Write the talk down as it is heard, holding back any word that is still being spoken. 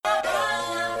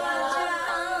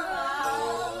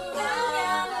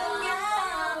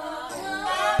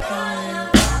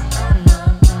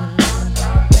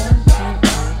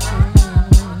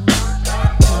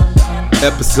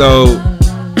Episode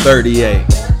 38.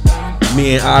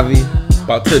 Me and Avi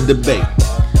about to debate.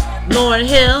 Lauryn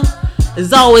Hill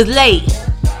is always late.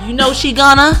 You know she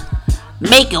gonna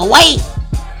make it wait.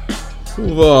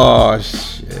 Oh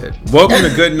shit. Welcome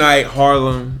to Good Night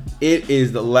Harlem. It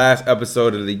is the last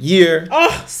episode of the year.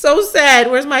 Oh, so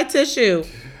sad. Where's my tissue?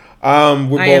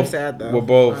 Am sad though.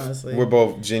 We're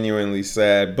both genuinely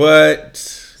sad, but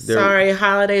sorry,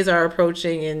 holidays are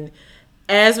approaching, and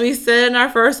as we said in our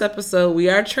first episode, we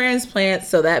are transplants,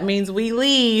 so that means we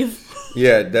leave.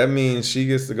 Yeah, that means she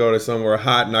gets to go to somewhere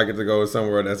hot and I get to go to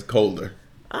somewhere that's colder.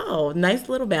 Oh, nice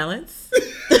little balance.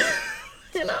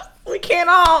 You know, we can't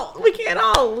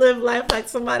all live life like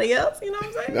somebody else. You know what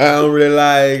I'm saying? I don't really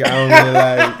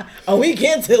like. Oh, we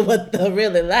get to what the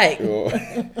really like.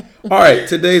 All right,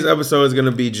 today's episode is going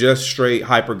to be just straight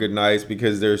hyper good nights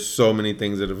because there's so many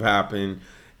things that have happened,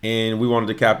 and we wanted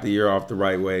to cap the year off the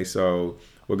right way. So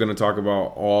we're going to talk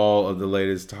about all of the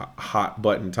latest hot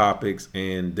button topics,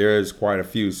 and there's quite a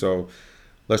few. So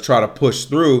let's try to push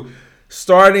through.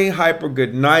 Starting hyper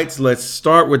good nights, let's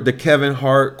start with the Kevin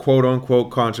Hart quote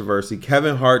unquote controversy.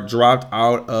 Kevin Hart dropped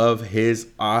out of his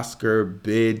Oscar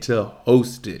bid to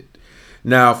host it.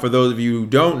 Now, for those of you who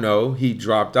don't know, he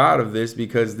dropped out of this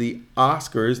because the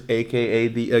Oscars, aka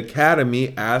the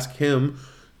Academy, asked him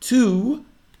to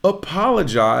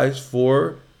apologize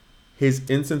for his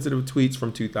insensitive tweets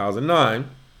from 2009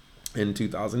 and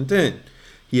 2010.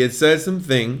 He had said some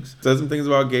things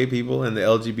about gay people and the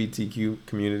LGBTQ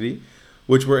community,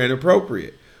 which were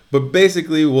inappropriate. But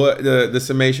basically, what the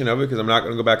summation of it, because I'm not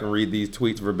going to go back and read these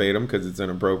tweets verbatim because it's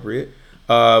inappropriate,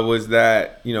 was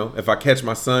that, you know, if I catch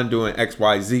my son doing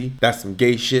XYZ, that's some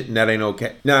gay shit and that ain't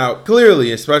okay. Now,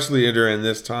 clearly, especially during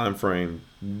this time frame,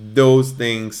 those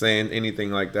things, saying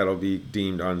anything like that will be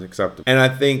deemed unacceptable. And I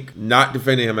think, not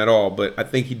defending him at all, but I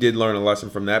think he did learn a lesson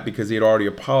from that because he had already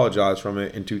apologized from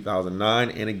it in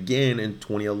 2009 and again in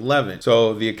 2011.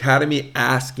 So the Academy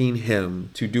asking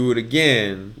him to do it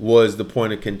again was the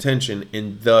point of contention,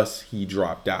 and thus he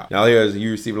dropped out. Now you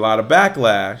received a lot of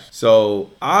backlash. So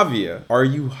Avia, are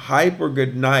you hyper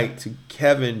good night to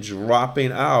Kevin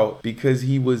dropping out because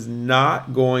he was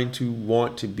not going to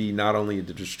want to be not only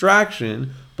the distraction,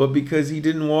 but because he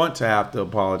didn't want to have to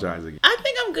apologize again? I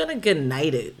think I'm gonna good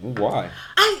night it. Why?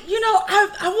 I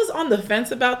was on the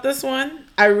fence about this one.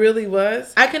 I really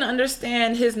was. I can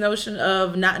understand his notion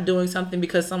of not doing something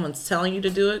because someone's telling you to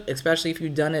do it, especially if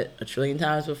you've done it a trillion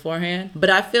times beforehand. But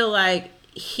I feel like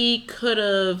he could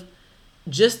have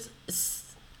just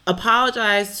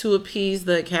apologized to appease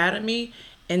the Academy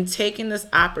and taken this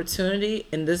opportunity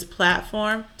and this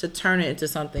platform to turn it into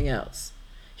something else.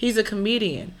 He's a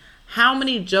comedian. How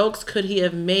many jokes could he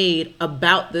have made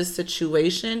about this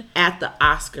situation at the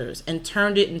Oscars and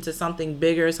turned it into something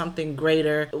bigger, something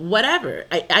greater, whatever?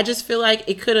 I just feel like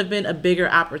it could have been a bigger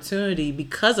opportunity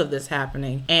because of this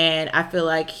happening. And I feel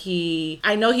like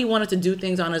I know he wanted to do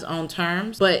things on his own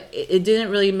terms, but it didn't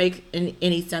really make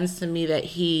any sense to me that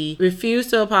he refused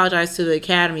to apologize to the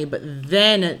Academy, but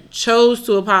then chose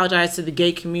to apologize to the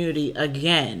gay community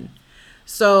again.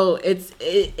 So it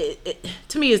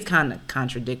to me it's kind of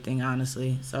contradicting,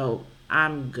 honestly. So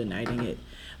I'm good nighting it,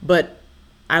 but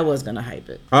I was gonna hype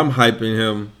it. I'm hyping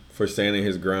him for standing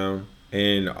his ground,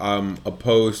 and I'm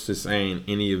opposed to saying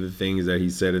any of the things that he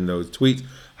said in those tweets.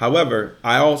 However,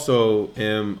 I also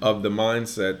am of the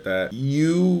mindset that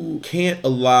you can't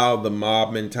allow the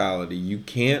mob mentality. You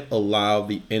can't allow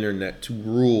the internet to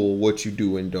rule what you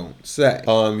do and don't say.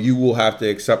 You will have to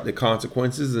accept the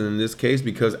consequences. And in this case,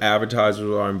 because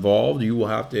advertisers are involved, you will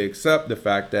have to accept the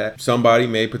fact that somebody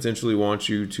may potentially want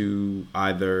you to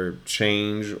either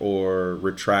change or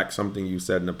retract something you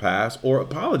said in the past or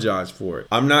apologize for it.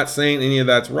 I'm not saying any of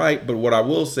that's right, but what I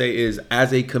will say is,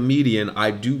 as a comedian,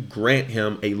 I do grant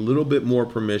him a little bit more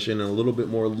permission and a little bit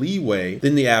more leeway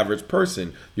than the average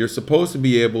person. You're supposed to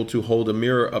be able to hold a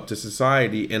mirror up to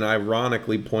society and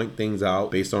ironically point things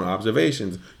out based on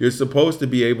observations. You're supposed to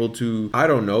be able to,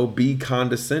 be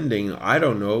condescending.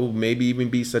 Maybe even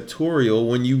be sartorial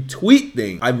when you tweet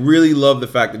things. I really love the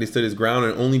fact that he stood his ground,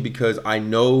 and only because I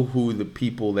know who the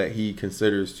people that he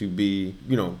considers to be,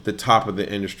 the top of the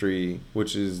industry,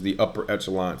 which is the upper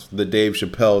echelons, the Dave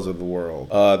Chappelles of the world,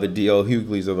 the D.L.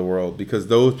 Hughley's of the world, because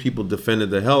those people defended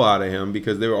the hell out of him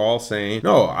because they were all saying,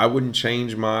 no, I wouldn't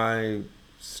change my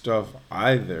stuff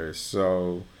either.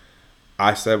 So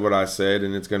I said what I said,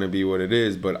 and it's going to be what it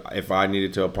is. But if I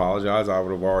needed to apologize, I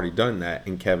would have already done that.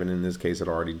 And Kevin, in this case, had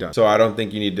already done. So I don't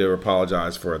think you need to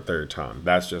apologize for a third time.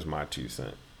 That's just my 2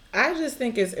 cents. I just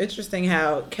think it's interesting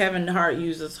how Kevin Hart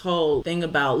used this whole thing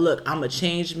about, look, I'm a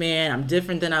changed man. I'm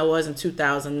different than I was in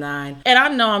 2009. And I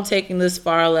know I'm taking this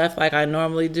far left like I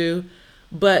normally do.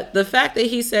 But the fact that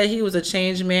he said he was a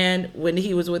changed man when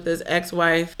he was with his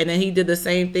ex-wife and then he did the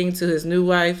same thing to his new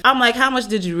wife, I'm like, how much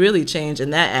did you really change in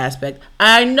that aspect?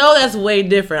 I know that's way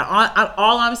different.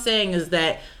 All I'm saying is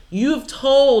that you've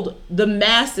told the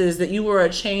masses that you were a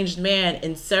changed man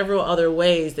in several other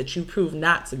ways that you proved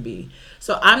not to be.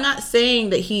 So I'm not saying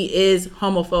that he is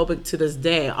homophobic to this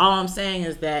day. All I'm saying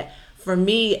is that for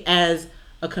me as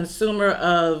a consumer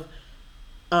of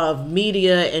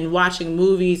media and watching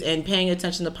movies and paying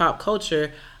attention to pop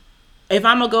culture, if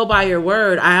I'm gonna go by your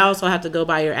word, I also have to go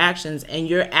by your actions, and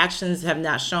your actions have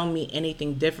not shown me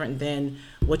anything different than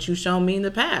what you've shown me in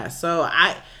the past. So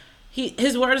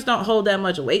his words don't hold that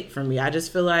much weight for me. I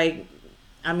just feel like,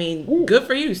 I mean, good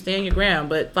for you, stand your ground,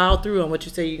 but follow through on what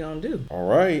you say you're gonna do. All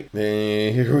right,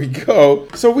 and here we go.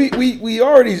 So we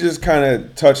already just kind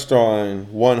of touched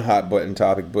on one hot button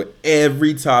topic, but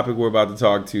every topic we're about to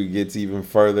talk to gets even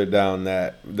further down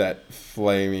that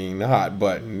flaming hot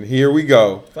button. Here we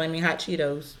go. Flaming hot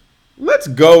Cheetos. Let's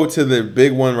go to the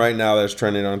big one right now that's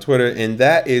trending on Twitter, and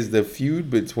that is the feud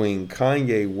between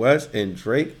Kanye West and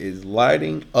Drake is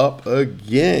lighting up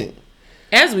again.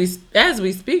 As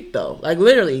we speak, though, like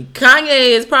literally,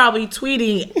 Kanye is probably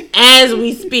tweeting as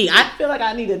we speak. I feel like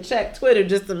I need to check Twitter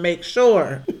just to make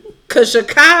sure, cause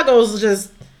Chicago's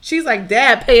just. She's like,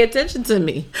 Dad, pay attention to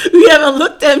me. You haven't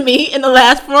looked at me in the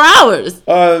last 4 hours.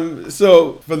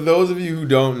 So for those of you who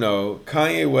don't know,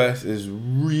 Kanye West is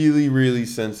really, really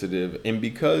sensitive, and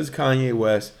because Kanye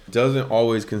West doesn't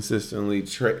always consistently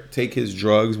take his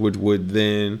drugs, which would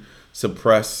then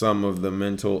suppress some of the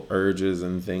mental urges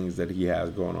and things that he has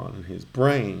going on in his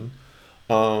brain,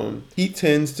 he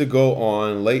tends to go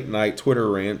on late night Twitter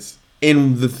rants,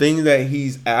 and the thing that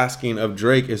he's asking of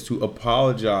Drake is to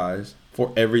apologize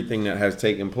for everything that has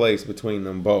taken place between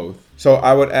them both. So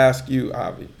I would ask you,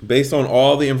 Avi, based on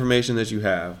all the information that you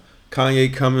have,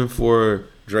 Kanye coming for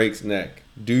Drake's neck,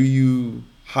 do you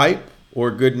hype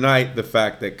or good night the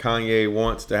fact that Kanye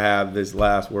wants to have this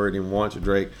last word and wants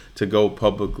Drake to go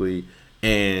publicly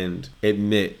and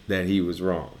admit that he was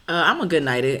wrong? I'm a good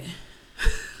night it.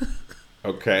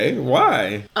 Okay,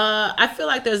 why? I feel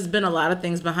like there's been a lot of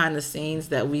things behind the scenes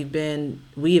that we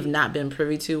have not been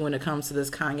privy to when it comes to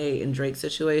this Kanye and Drake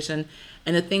situation.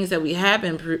 And the things that we have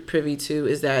been privy to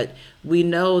is that we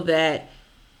know that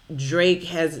Drake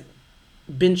has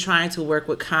been trying to work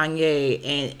with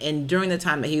Kanye, and during the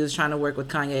time that he was trying to work with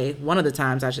Kanye, one of the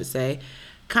times I should say,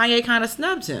 Kanye kind of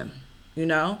snubbed him,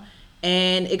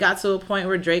 and it got to a point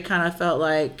where Drake kind of felt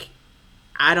like,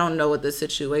 I don't know what the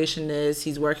situation is.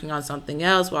 He's working on something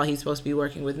else while he's supposed to be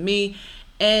working with me.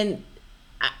 And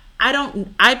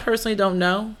I personally don't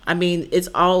know. I mean, it's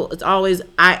always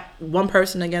one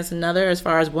person against another as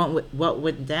far as what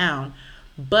went down.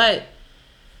 But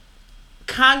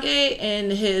Kanye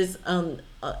and his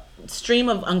stream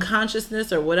of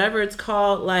unconsciousness, or whatever it's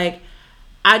called, like,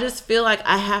 I just feel like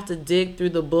I have to dig through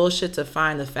the bullshit to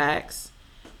find the facts.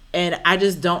 And I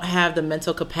just don't have the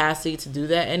mental capacity to do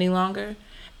that any longer.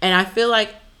 And I feel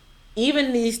like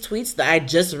even these tweets that I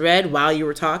just read while you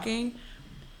were talking,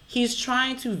 he's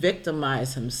trying to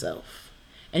victimize himself.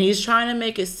 And he's trying to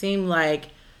make it seem like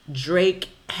Drake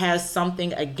has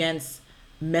something against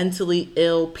mentally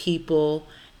ill people,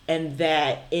 and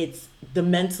that it's the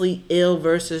mentally ill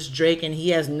versus Drake, and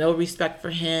he has no respect for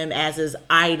him as his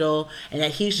idol, and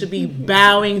that he should be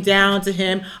bowing down to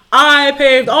him. I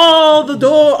paved all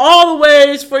the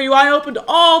ways for you. I opened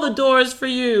all the doors for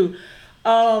you.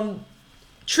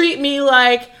 Treat me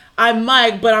like I'm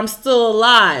Mike, but I'm still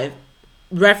alive,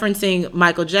 referencing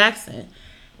Michael Jackson.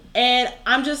 And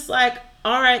I'm just like,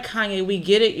 all right, Kanye, we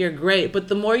get it. You're great. But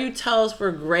the more you tell us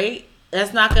we're great,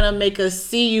 that's not going to make us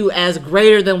see you as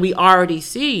greater than we already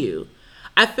see you.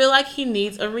 I feel like he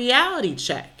needs a reality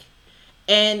check.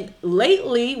 And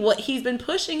lately, what he's been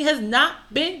pushing has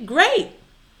not been great.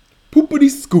 Poopity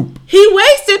scoop. He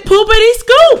wasted Poopity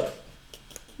Scoop.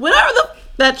 Whatever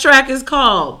that track is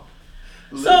called.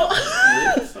 So,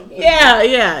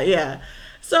 yeah.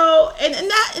 So, and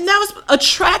that was a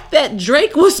track that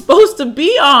Drake was supposed to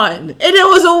be on. And it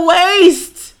was a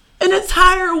waste. An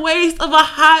entire waste of a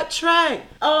hot track.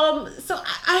 So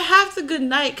I have to good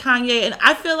night Kanye, and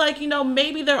I feel like,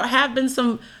 maybe there have been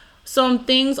some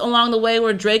things along the way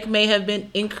where Drake may have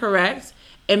been incorrect,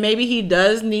 and maybe he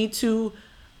does need to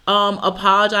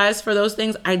apologize for those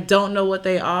things. I don't know what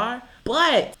they are,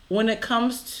 but when it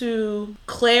comes to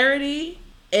clarity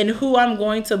and who I'm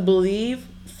going to believe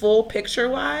full picture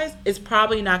wise, it's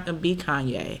probably not going to be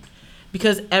Kanye.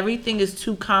 because everything is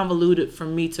too convoluted for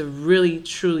me to really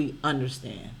truly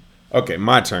understand. Okay,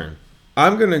 my turn.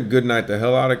 I'm gonna goodnight the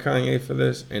hell out of Kanye for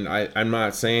this, and I'm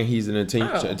not saying he's an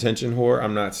attention whore.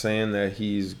 I'm not saying that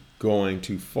he's going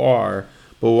too far,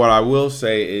 but what I will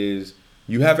say is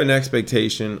you have an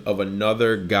expectation of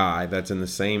another guy that's in the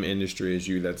same industry as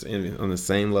you, that's on the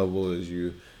same level as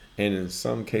you, and in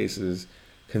some cases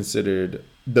considered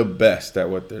the best at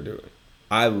what they're doing.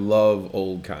 I love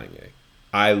old Kanye.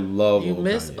 I love you old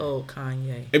miss Kanye. Old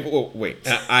Kanye. Wait,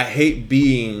 I hate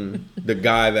being the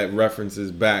guy that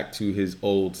references back to his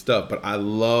old stuff, but I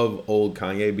love old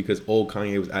Kanye because old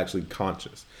Kanye was actually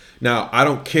conscious. Now, I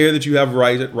don't care that you have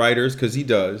writers, because he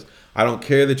does. I don't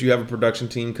care that you have a production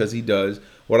team, because he does.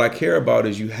 What I care about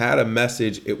is you had a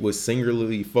message, it was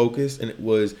singularly focused, and it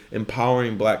was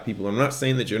empowering black people. I'm not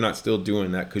saying that you're not still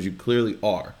doing that, because you clearly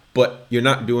are, but you're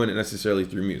not doing it necessarily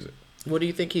through music. What do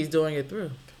you think he's doing it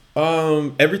through?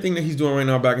 Everything that he's doing right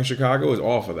now back in Chicago is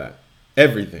all for that.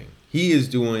 Everything. He is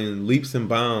doing leaps and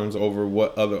bounds over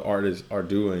what other artists are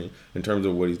doing in terms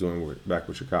of what he's doing back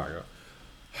with Chicago.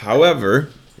 However,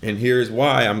 and here's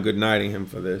why I'm goodnighting him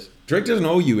for this, Drake doesn't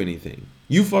owe you anything.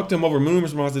 You fucked him over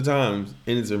numerous amounts of times,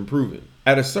 and it's improving.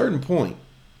 At a certain point,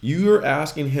 you're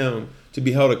asking him to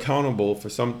be held accountable for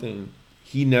something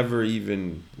he never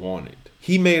even wanted.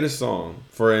 He made a song,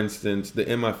 for instance,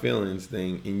 the In My Feelings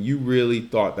thing, and you really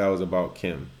thought that was about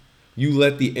Kim. You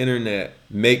let the internet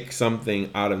make something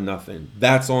out of nothing.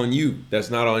 That's on you. That's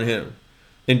not on him.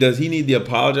 And does he need to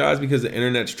apologize because the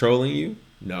internet's trolling you?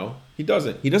 No, he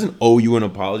doesn't. He doesn't owe you an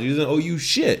apology. He doesn't owe you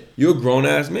shit. You're a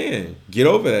grown-ass man. Get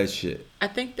over that shit. I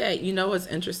think that, what's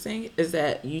interesting is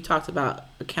that you talked about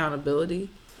accountability.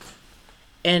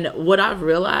 And what I've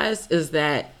realized is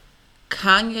that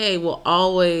Kanye will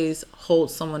always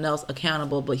hold someone else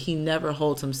accountable, but he never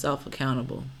holds himself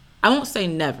accountable. I won't say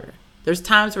never. There's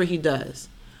times where he does.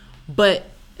 But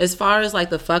as far as like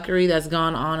the fuckery that's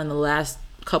gone on in the last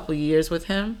couple years with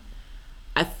him,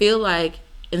 I feel like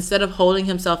instead of holding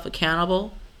himself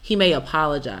accountable, he may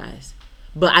apologize.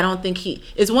 But I don't think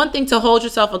it's one thing to hold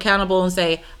yourself accountable and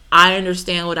say, I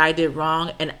understand what I did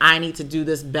wrong and I need to do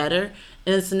this better.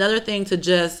 And it's another thing to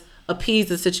just appease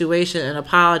the situation and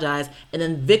apologize and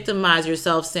then victimize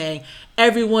yourself saying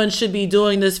everyone should be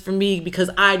doing this for me because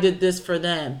I did this for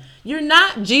them. You're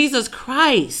not Jesus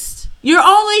Christ. You're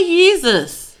only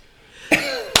Jesus.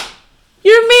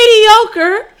 You're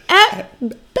mediocre at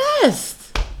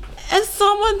best, as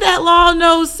someone that law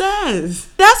knows says.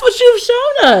 That's what you've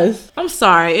shown us. I'm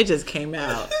sorry, it just came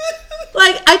out.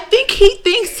 Like, I think he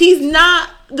thinks he's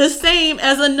not the same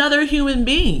as another human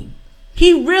being.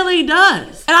 He really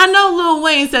does. And I know Lil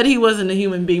Wayne said he wasn't a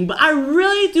human being, but I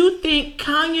really do think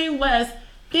Kanye West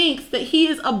thinks that he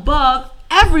is above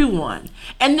everyone.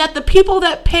 And that the people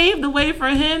that paved the way for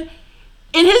him,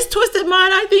 in his twisted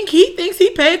mind, I think he thinks he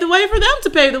paved the way for them to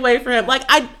pave the way for him. Like,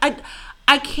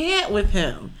 I can't with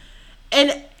him.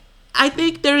 And I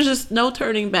think there's just no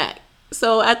turning back.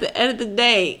 So at the end of the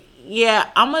day, yeah,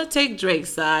 I'm going to take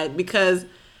Drake's side because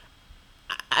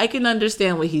I can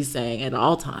understand what he's saying at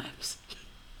all times.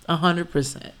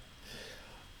 100%.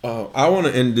 I want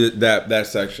to end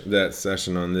that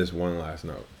session on this one last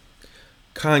note.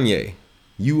 Kanye,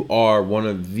 you are one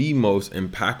of the most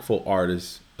impactful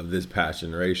artists of this past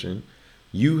generation.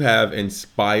 You have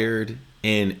inspired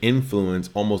and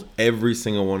influenced almost every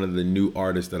single one of the new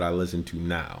artists that I listen to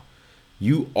now.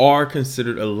 You are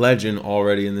considered a legend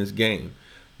already in this game.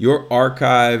 Your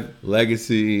archive,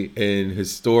 legacy, and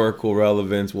historical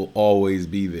relevance will always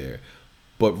be there.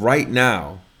 But right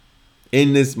now,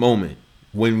 in this moment,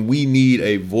 when we need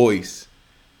a voice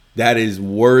that is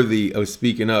worthy of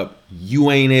speaking up, you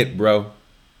ain't it, bro.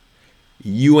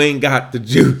 You ain't got the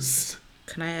juice.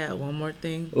 Can I add one more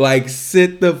thing? Like,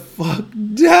 sit the fuck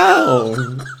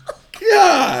down.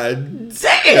 God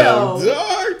damn,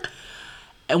 dog.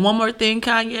 And one more thing,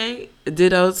 Kanye,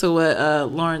 ditto to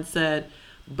what Lauren said,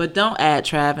 but don't add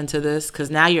Trav into this because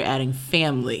now you're adding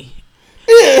family.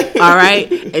 All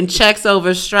right? And checks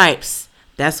over stripes.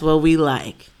 That's what we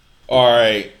like. All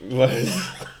right.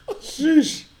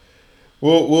 Sheesh.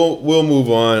 We'll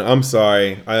move on. I'm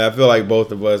sorry. I feel like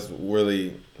both of us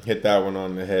really hit that one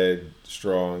on the head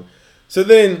strong. So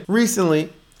then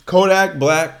recently, Kodak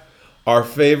Black, our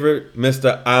favorite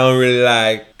Mr. I don't really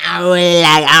like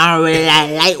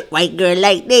white girl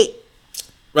like that.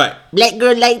 Right. Black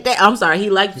girl like that. I'm sorry, he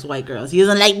likes white girls. He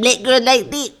doesn't like black girl like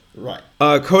that. Right.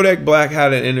 Kodak Black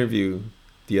had an interview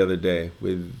the other day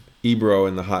with Ebro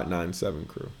and the Hot 97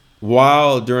 crew.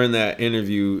 While during that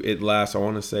interview, it lasts, I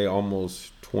want to say,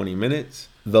 almost 20 minutes.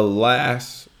 The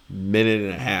last minute and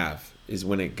a half is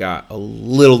when it got a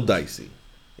little dicey.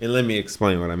 And let me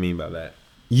explain what I mean by that.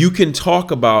 You can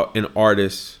talk about an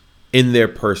artist in their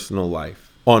personal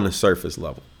life on a surface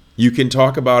level. You can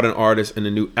talk about an artist in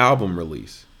a new album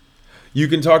release. You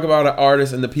can talk about an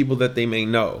artist and the people that they may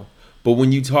know. But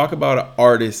when you talk about an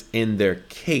artist in their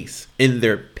case, in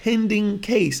their pending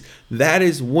case, that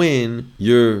is when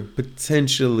you're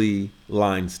potentially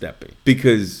line stepping,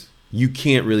 because you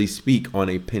can't really speak on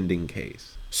a pending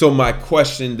case. So my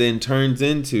question then turns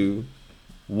into,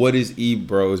 what is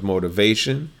Ebro's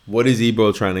motivation? What is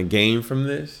Ebro trying to gain from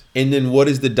this? And then what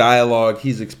is the dialogue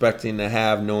he's expecting to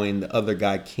have, knowing the other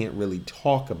guy can't really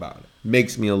talk about it?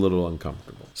 Makes me a little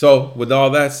uncomfortable. So with all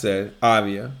that said,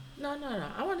 Avia. No.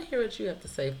 I want to hear what you have to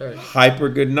say first. Hyper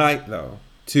good night, though,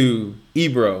 to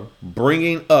Ebro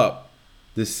bringing up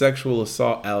the sexual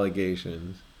assault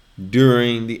allegations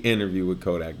during the interview with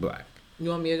Kodak Black. You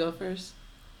want me to go first?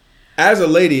 As a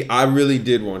lady, I really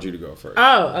did want you to go first.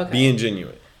 Oh, okay. Being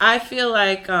genuine. I feel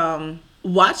like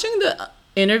watching the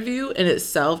interview in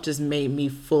itself just made me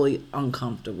fully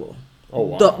uncomfortable. Oh,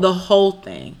 wow. The whole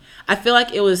thing. I feel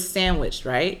like it was sandwiched,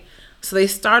 right? So they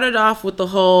started off with the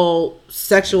whole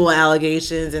sexual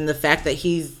allegations and the fact that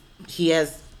he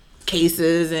has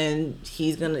cases and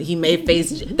he may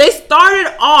face. They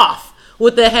started off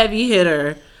with the heavy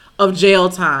hitter of jail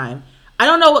time. I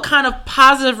don't know what kind of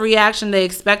positive reaction they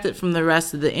expected from the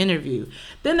rest of the interview.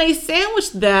 Then they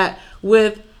sandwiched that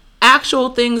with actual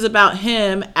things about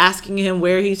him, asking him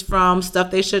where he's from, stuff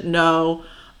they should know,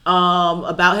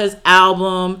 about his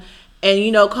album.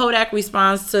 And, Kodak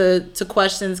responds to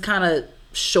questions kind of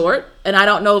short. And I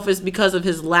don't know if it's because of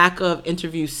his lack of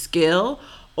interview skill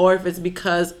or if it's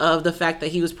because of the fact that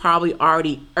he was probably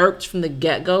already irked from the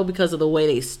get-go because of the way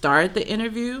they started the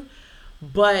interview.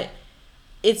 But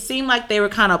it seemed like they were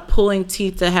kind of pulling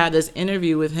teeth to have this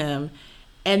interview with him.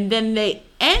 And then they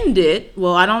ended,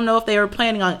 well, I don't know if they were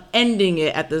planning on ending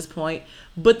it at this point,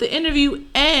 but the interview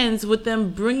ends with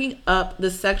them bringing up the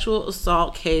sexual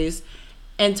assault case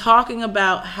and talking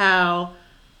about how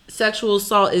sexual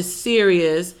assault is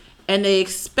serious and they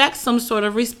expect some sort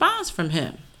of response from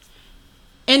him.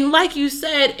 And like you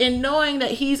said, in knowing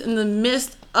that he's in the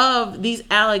midst of these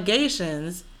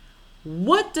allegations,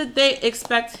 what did they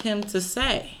expect him to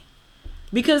say?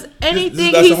 Because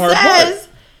anything he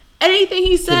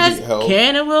says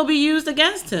can and will be used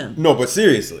against him. No, but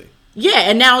seriously. Yeah,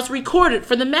 and now it's recorded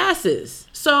for the masses.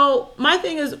 So my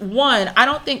thing is, one, I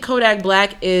don't think Kodak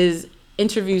Black is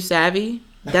interview savvy.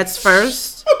 That's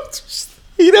first.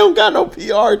 He don't got no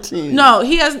PR team. No,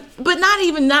 he has, but not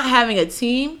even not having a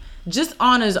team, just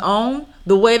on his own,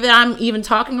 the way that I'm even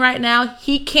talking right now,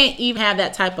 he can't even have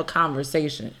that type of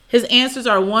conversation. His answers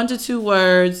are 1 to 2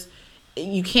 words.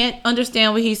 You can't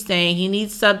understand what he's saying. He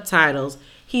needs subtitles.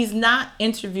 He's not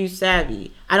interview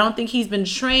savvy. I don't think he's been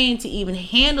trained to even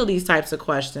handle these types of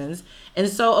questions. And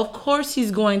so, of course,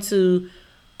 he's going to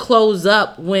close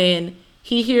up when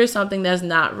he hears something that's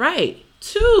not right.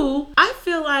 2, I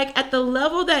feel like at the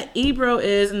level that Ebro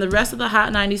is and the rest of the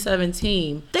Hot 97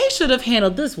 team, they should have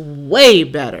handled this way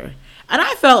better. And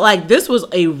I felt like this was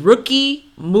a rookie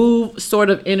move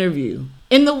sort of interview.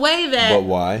 In the way that... But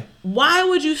why? Why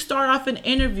would you start off an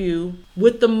interview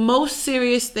with the most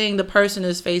serious thing the person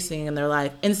is facing in their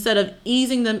life instead of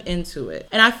easing them into it?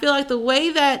 And I feel like the way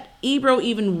that Ebro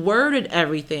even worded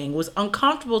everything was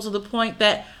uncomfortable to the point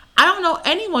that I don't know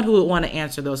anyone who would want to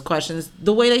answer those questions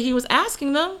the way that he was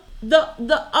asking them.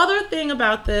 The other thing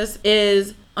about this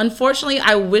is, unfortunately,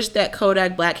 I wish that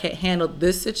Kodak Black had handled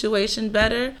this situation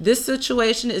better. This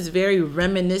situation is very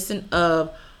reminiscent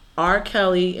of R.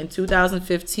 Kelly in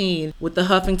 2015 with the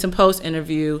Huffington Post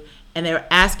interview, and they were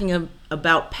asking him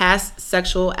about past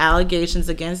sexual allegations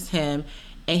against him,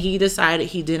 and he decided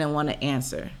he didn't want to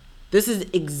answer. This is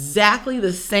exactly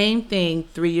the same thing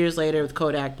 3 years later with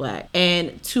Kodak Black.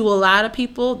 And to a lot of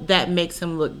people, that makes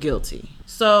him look guilty.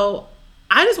 So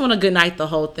I just want to good night the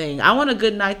whole thing. I want to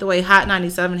good night the way Hot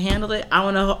 97 handled it. I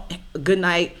want to good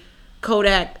night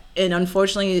Kodak. And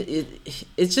unfortunately,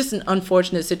 it's just an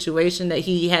unfortunate situation that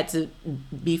he had to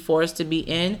be forced to be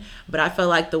in. But I felt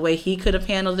like the way he could have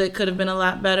handled it could have been a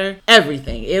lot better.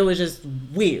 Everything. It was just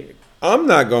weird. I'm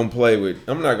not gonna play with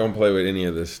any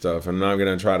of this stuff. I'm not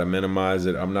gonna try to minimize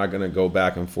it. I'm not gonna go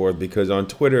back and forth because on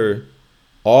Twitter,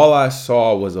 all I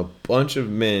saw was a bunch of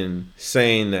men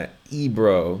saying that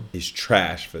Ebro is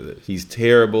trash for this. He's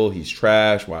terrible. He's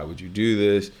trash. Why would you do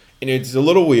this? And it's a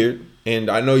little weird. And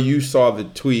I know you saw the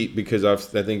tweet because I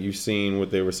think you've seen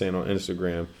what they were saying on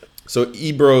Instagram. So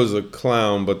Ebro's a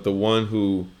clown, but the one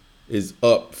who is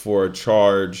up for a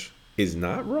charge is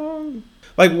not wrong.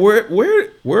 Like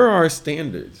where are our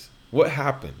standards? What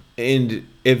happened? And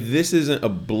if this isn't a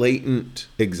blatant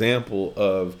example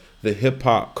of the hip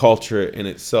hop culture in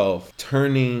itself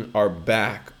turning our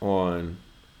back on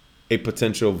a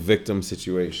potential victim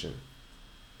situation,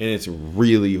 and it's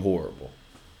really horrible.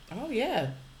 Oh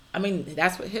yeah, I mean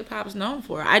that's what hip hop's known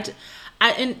for.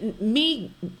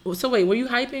 So wait, were you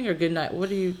hyping or good night? What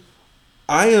are you?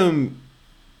 I am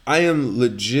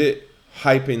legit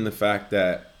hyping the fact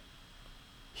that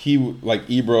he, like,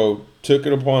 Ebro took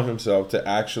it upon himself to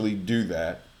actually do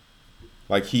that.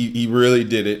 Like, he really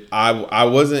did it. I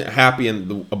wasn't happy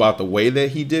about the way that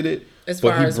he did it,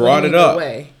 but he brought it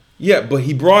up. Yeah, but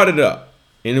he brought it up.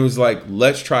 And it was like,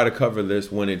 let's try to cover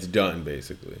this when it's done,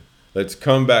 basically. Let's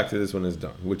come back to this when it's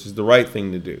done, which is the right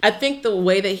thing to do. I think the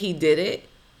way that he did it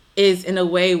is in a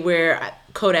way where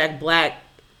Kodak Black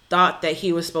thought that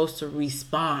he was supposed to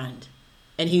respond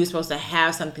and he was supposed to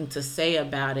have something to say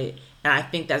about it. And I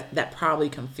think that probably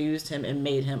confused him and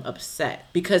made him upset.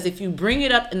 Because if you bring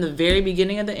it up in the very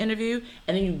beginning of the interview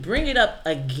and then you bring it up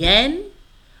again,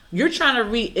 you're trying to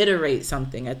reiterate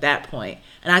something at that point.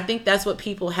 And I think that's what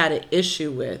people had an issue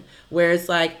with, where it's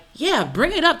like, yeah,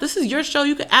 bring it up. This is your show.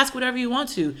 You can ask whatever you want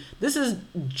to. This is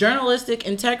journalistic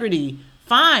integrity.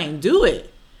 Fine, do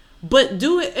it. But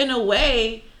do it in a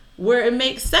way where it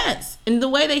makes sense. And the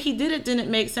way that he did it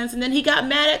didn't make sense. And then he got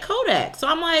mad at Kodak. So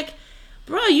I'm like,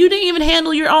 bro, you didn't even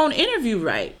handle your own interview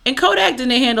right. And Kodak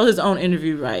didn't handle his own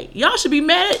interview right. Y'all should be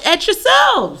mad at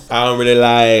yourselves. I don't really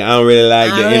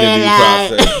like the interview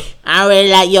process. I don't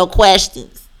really like your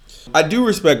questions. I do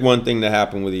respect one thing that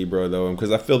happened with Ebro, though,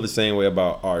 because I feel the same way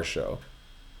about our show.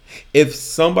 If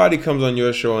somebody comes on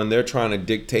your show and they're trying to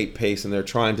dictate pace and they're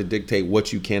trying to dictate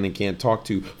what you can and can't talk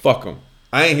to, fuck them.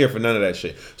 I ain't here for none of that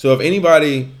shit. So if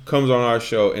anybody comes on our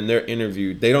show and they're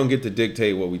interviewed, they don't get to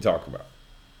dictate what we talk about.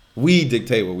 We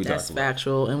dictate what we talk about. That's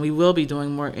factual, and we will be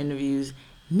doing more interviews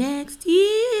next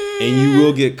year. And you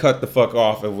will get cut the fuck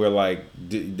off if we're like,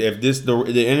 if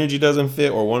the energy doesn't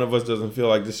fit or one of us doesn't feel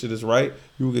like this shit is right,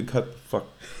 you will get cut the fuck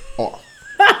off.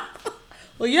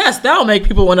 Well, yes, that'll make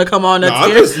people want to come on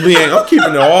next year. I'm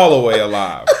keeping it all the way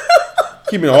alive.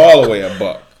 Keeping it all the way a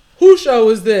buck. Whose show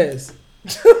is this?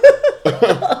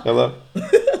 Hello?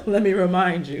 Let me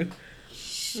remind you.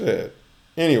 Shit.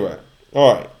 Anyway.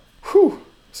 All right. Whew.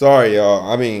 Sorry,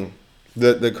 y'all. I mean,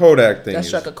 the Kodak thing. That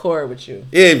struck a chord with you.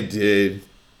 It did.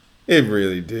 It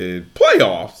really did.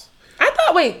 Playoffs. I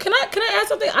thought. Wait, can I add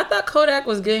something? I thought Kodak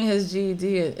was getting his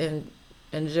GED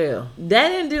in jail. That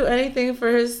didn't do anything for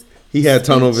his. He had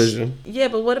tunnel vision. Yeah,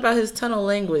 but what about his tunnel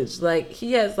language? Like,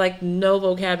 he has like no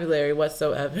vocabulary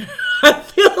whatsoever. I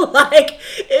feel like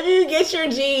if you get your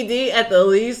GED at the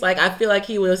least, like, I feel like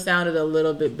he would have sounded a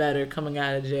little bit better coming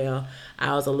out of jail.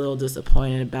 I was a little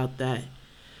disappointed about that.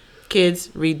 Kids,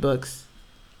 read books.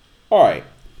 All right.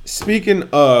 Speaking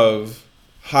of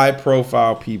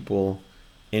high-profile people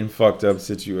in fucked up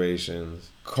situations,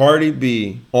 Cardi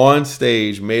B on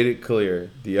stage made it clear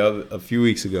a few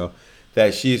weeks ago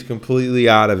that she's completely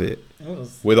out of it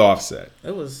with Offset.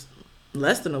 It was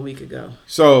less than a week ago.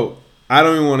 So I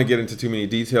don't even want to get into too many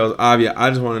details. Avia, I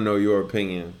just want to know your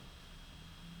opinion.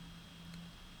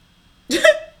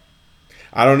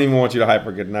 I don't even want you to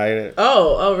hyper good night it.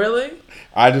 Oh, really?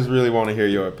 I just really want to hear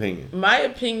your opinion. My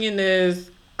opinion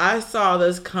is I saw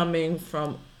this coming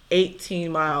from 18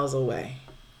 miles away.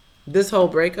 This whole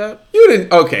breakup. You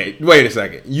didn't. Okay, wait a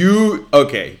second.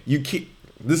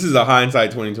 This is a hindsight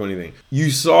 2020 thing.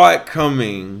 You saw it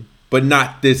coming, but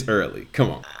not this early. Come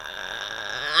on.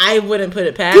 I wouldn't put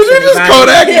it past you. Did you just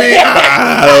Kodak me? I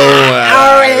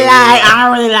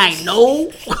don't really like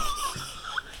no.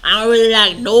 I don't really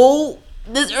like no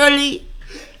this early,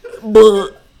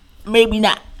 but maybe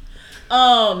not.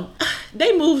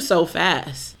 They moved so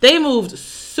fast. They moved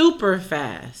super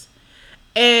fast.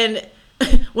 And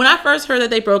when I first heard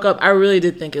that they broke up, I really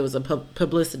did think it was a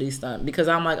publicity stunt, because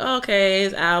I'm like, oh, okay,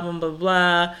 his album, blah,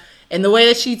 blah. And the way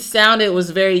that she sounded was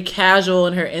very casual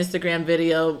in her Instagram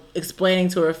video explaining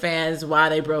to her fans why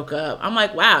they broke up. I'm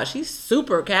like, wow, she's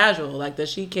super casual. Like, does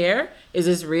she care? Is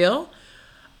this real?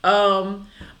 But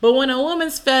when a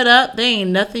woman's fed up, there ain't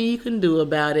nothing you can do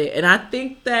about it. And I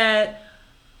think that,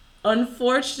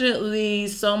 unfortunately,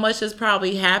 so much has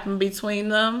probably happened between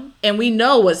them. And we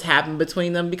know what's happened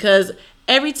between them, because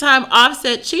every time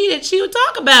Offset cheated, she would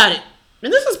talk about it.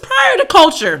 And this is prior to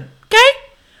Culture, okay?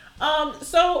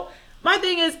 So my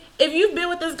thing is, if you've been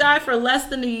with this guy for less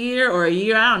than a year or a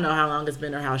year, I don't know how long it's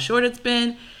been or how short it's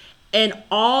been, and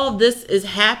all this is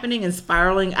happening and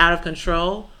spiraling out of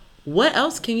control, what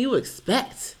else can you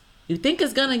expect? You think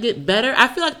it's gonna get better? I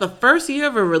feel like the first year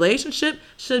of a relationship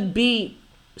should be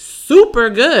super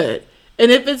good. And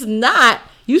if it's not,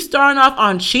 You starting off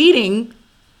on cheating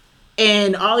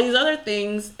and all these other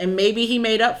things, and maybe he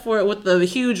made up for it with the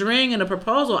huge ring and a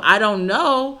proposal. I don't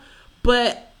know,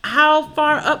 but how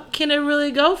far up can it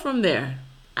really go from there?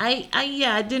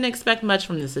 I didn't expect much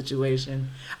from this situation.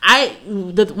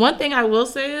 The one thing I will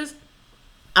say is,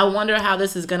 I wonder how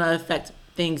this is gonna affect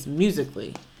things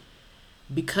musically,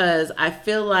 because I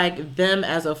feel like them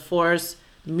as a force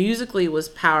musically was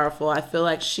powerful. I feel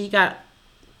like she got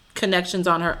connections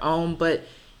on her own, but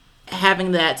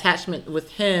having that attachment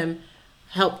with him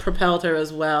helped propel her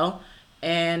as well.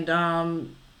 And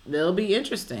it'll be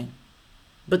interesting.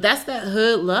 But that's that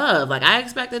hood love. Like, I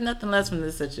expected nothing less from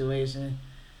this situation.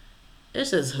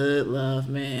 It's just hood love,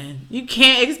 man. You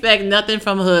can't expect nothing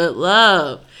from hood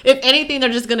love. If anything, they're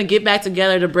just going to get back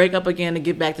together to break up again, to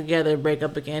get back together, break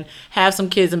up again, have some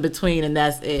kids in between, and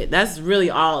that's it. That's really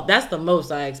all. That's the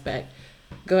most I expect.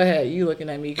 Go ahead. You looking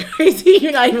at me crazy.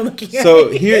 You're not even looking at me. So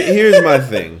here's my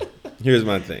thing.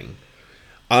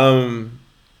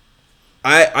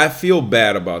 I feel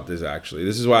bad about this, actually.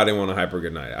 This is why I didn't want to hyper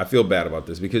good night. I feel bad about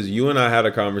this because you and I had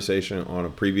a conversation on a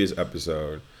previous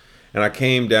episode, and I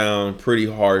came down pretty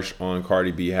harsh on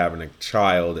Cardi B having a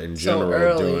child in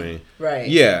general. So early. Right.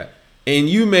 Yeah. And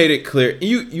you made it clear.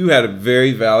 You had a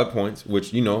very valid points,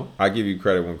 which, I give you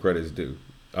credit when credit is due.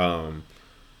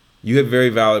 You have very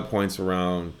valid points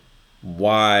around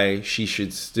why she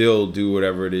should still do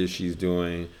whatever it is she's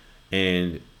doing.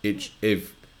 And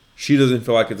if she doesn't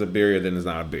feel like it's a barrier, then it's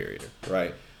not a barrier,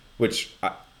 right? Which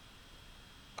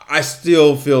I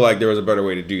still feel like there was a better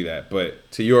way to do that.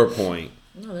 But to your point,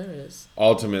 no, there is.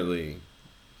 Ultimately,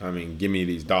 I mean, give me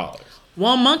these dollars.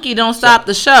 One monkey don't stop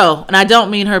the show. And I don't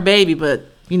mean her baby, but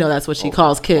that's what she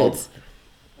calls kids.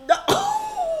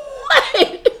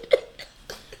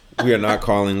 We are not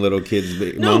calling little kids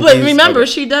big no, monkeys. But remember,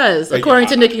 she does, according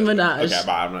to Nicki Minaj. Okay,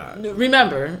 but I'm not.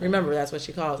 Remember, that's what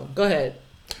she calls them. Go ahead.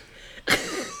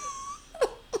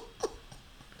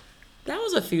 That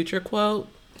was a Future quote.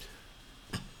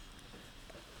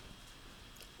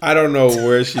 I don't know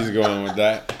where she's going with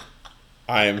that.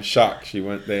 I am shocked she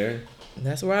went there.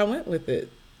 That's where I went with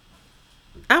it.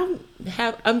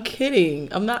 I'm kidding.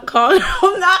 I'm not calling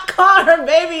her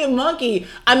baby a monkey.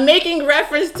 I'm making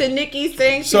reference to Nicki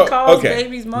saying she calls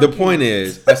babies monkeys. The point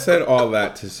is, I said all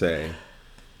that to say,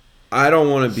 I don't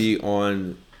want to be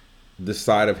on the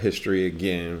side of history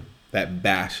again that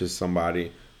bashes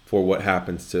somebody for what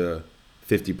happens to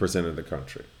 50% of the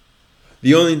country.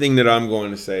 The only thing that I'm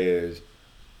going to say is,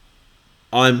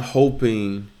 I'm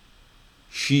hoping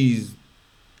she's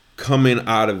coming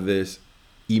out of this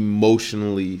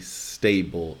emotionally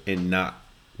stable and not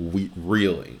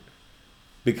reeling,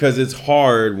 because it's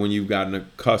hard when you've gotten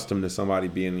accustomed to somebody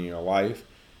being in your life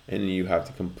and then you have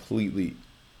to completely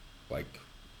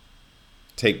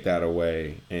take that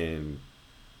away and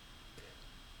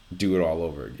do it all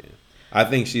over again. I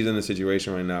think she's in a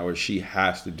situation right now where she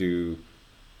has to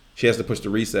push the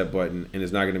reset button, and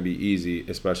it's not going to be easy,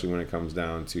 especially when it comes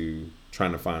down to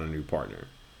trying to find a new partner.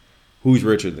 Who's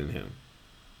richer than him?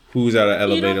 Who's at an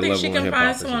elevated level in hip-hop? You don't think she can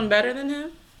find someone better than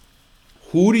him?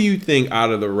 Who do you think out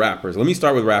of the rappers? Let me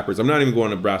start with rappers. I'm not even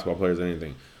going to basketball players or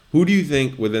anything. Who do you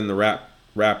think within the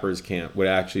rappers camp would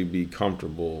actually be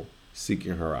comfortable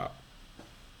seeking her out?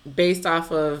 Based off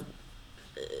of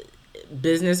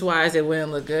business-wise, it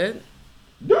wouldn't look good?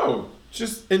 No,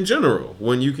 just in general,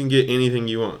 when you can get anything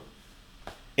you want.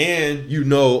 And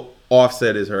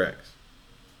Offset is her ex.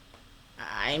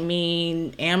 I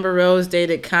mean, Amber Rose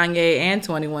dated Kanye and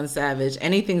 21 Savage.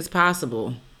 Anything's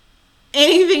possible.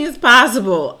 Anything is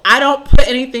possible. I don't put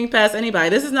anything past anybody.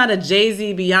 This is not a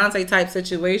Jay-Z, Beyonce type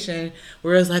situation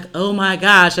where it's like, oh my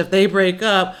gosh, if they break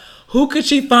up, who could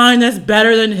she find that's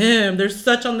better than him? They're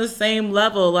such on the same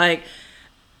level.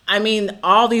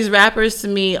 All these rappers to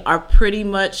me are pretty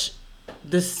much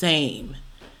the same.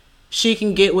 She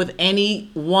can get with any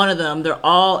one of them. They're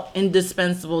all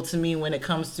indispensable to me when it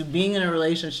comes to being in a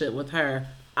relationship with her.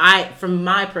 From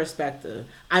my perspective,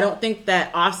 I don't think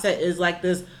that Offset is like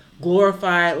this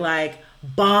glorified,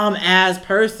 bomb ass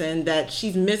person that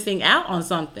she's missing out on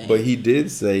something. But he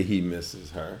did say he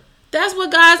misses her. That's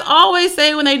what guys always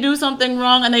say when they do something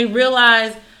wrong and they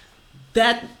realize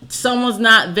that someone's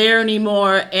not there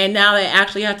anymore, and now they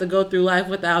actually have to go through life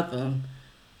without them.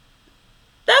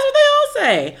 That's what they all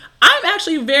say. I'm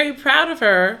actually very proud of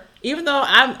her, even though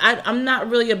I'm not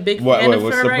really a big fan of her right now.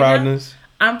 What's the proudness?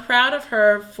 I'm proud of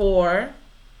her for,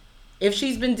 if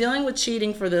she's been dealing with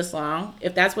cheating for this long,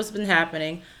 if that's what's been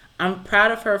happening, I'm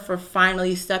proud of her for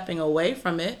finally stepping away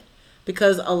from it.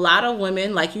 Because a lot of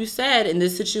women, like you said, in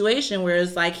this situation where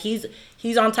it's like he's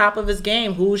on top of his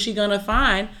game, who is she gonna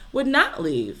find, would not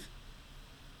leave.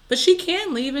 But she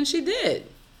can leave, and she did.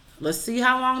 Let's see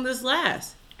how long this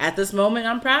lasts. At this moment,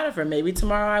 I'm proud of her. Maybe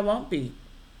tomorrow I won't be.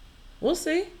 We'll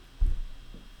see.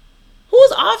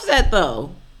 Who's Offset,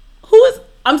 though?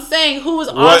 I'm saying who is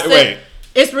Offset? Wait.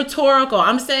 It's rhetorical.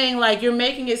 I'm saying, like, you're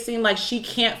making it seem like she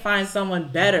can't find someone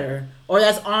better or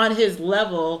that's on his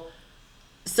level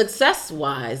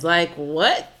success-wise. Like,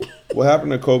 what? What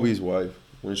happened to Kobe's wife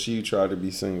when she tried to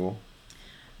be single?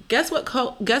 Guess what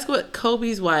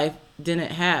Kobe's wife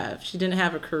didn't have? She didn't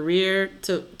have a career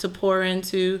to pour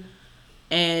into,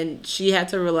 and she had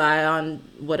to rely on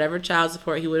whatever child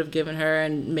support he would have given her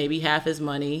and maybe half his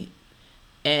money.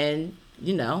 And,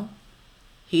 you know,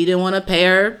 he didn't want to pay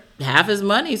her half his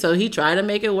money, so he tried to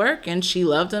make it work, and she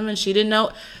loved him, and she didn't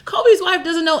know. Kobe's wife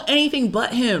doesn't know anything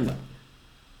but him.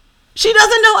 She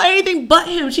doesn't know anything but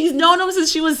him. She's known him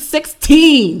since she was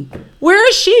 16. Where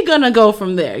is she gonna go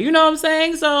from there? You know what I'm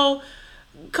saying? So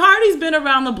Cardi's been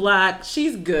around the block.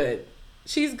 She's good.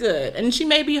 She's good. And she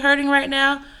may be hurting right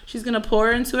now. She's gonna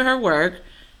pour into her work,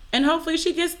 and hopefully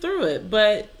she gets through it.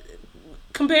 But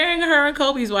comparing her and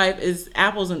Kobe's wife is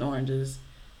apples and oranges.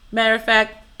 Matter of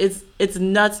fact, it's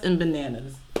nuts and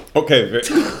bananas. Okay.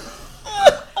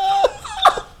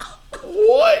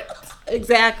 What?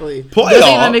 Exactly. Playoffs?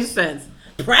 Doesn't even make sense.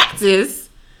 Practice?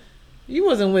 You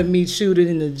wasn't with me shooting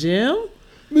in the gym.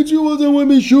 But you wasn't with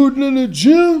me shooting in the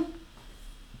gym?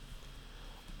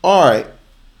 All right.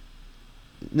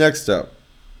 Next up.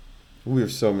 We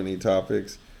have so many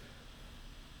topics.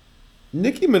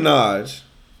 Nicki Minaj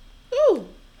Ooh.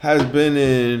 has been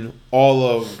in all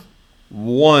of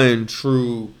one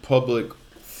true public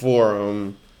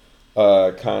forum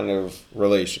kind of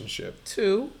relationship.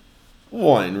 2.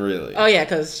 One, really. Oh yeah,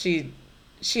 because she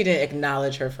didn't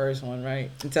acknowledge her first one, right?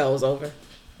 Until it was over.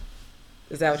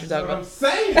 Is that what you're talking I'm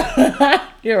saying. about?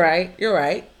 You're right.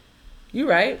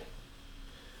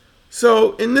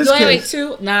 So in this Wait, case,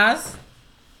 2. Nas?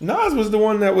 Nas was the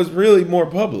one that was really more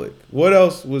public. What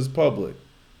else was public?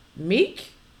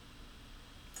 Meek?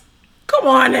 Come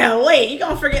on now, wait, you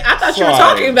gonna forget? I thought you were Sorry.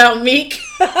 talking about Meek.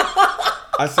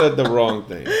 I said the wrong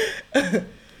thing.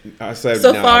 I said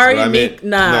Safari, Nas, but I Meek, meant,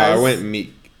 Nas. No, I went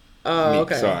Meek. Oh, Meek,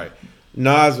 okay. Sorry.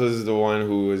 Nas was the one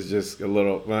who was just a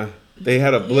little. They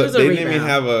had a blip. was a They didn't even rebound.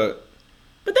 have a.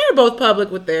 But they were both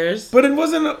public with theirs. But it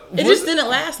wasn't. It just didn't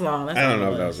last long. That's I don't all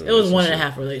know if that was a It was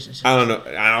relationship. 1.5 relationship. I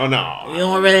don't know. You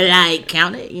don't really like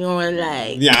count it. You don't really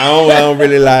like. Yeah, I don't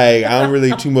really like. I don't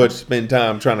really too much spend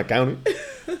time trying to count it.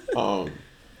 I'm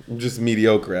just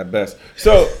mediocre at best.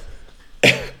 So,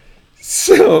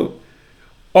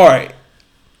 all right.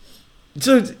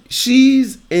 So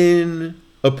she's in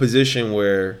a position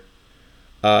where,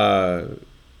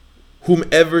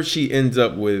 whomever she ends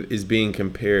up with is being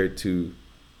compared to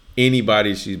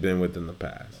anybody she's been with in the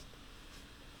past,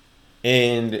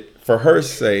 and for her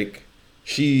sake,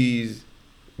 she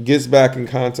gets back in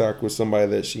contact with somebody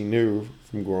that she knew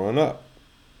from growing up.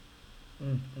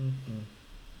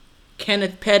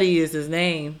 Kenneth Petty is his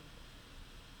name.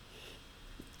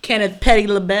 Kenneth Petty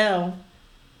LaBelle.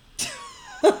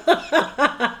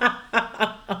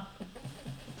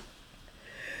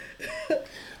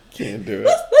 Can't do it.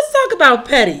 Let's talk about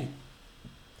Petty.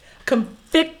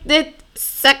 Convicted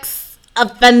sex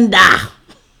offender.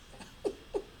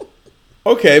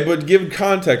 Okay, but give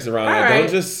context around All that. right.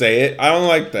 Don't just say it. I don't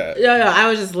like that. No, I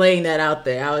was just laying that out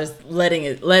there. I was letting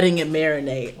it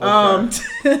marinate.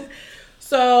 Okay.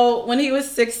 So when he was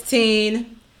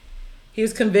 16, he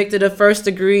was convicted of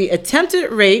first-degree attempted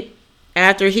rape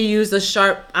after he used a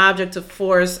sharp object to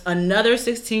force another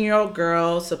 16-year-old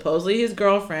girl, supposedly his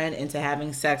girlfriend, into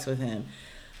having sex with him.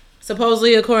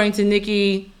 Supposedly, according to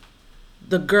Nicki,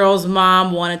 the girl's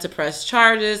mom wanted to press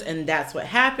charges, and that's what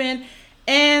happened.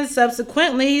 And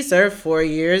subsequently, he served 4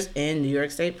 years in New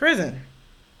York State prison.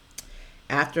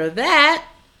 After that,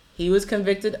 he was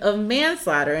convicted of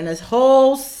manslaughter in his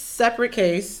whole separate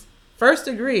case, first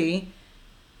degree,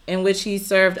 in which he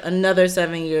served another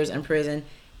 7 years in prison,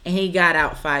 and he got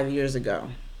out 5 years ago.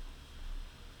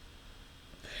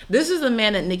 This is the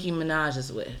man that Nicki Minaj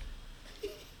is with.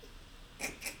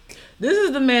 This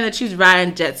is the man that she's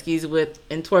riding jet skis with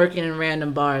and twerking in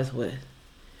random bars with.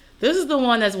 This is the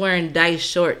one that's wearing dice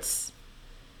shorts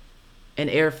and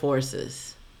Air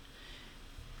Forces.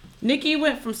 Nicki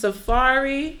went from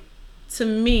Safari to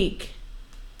Meek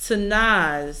to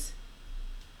Nas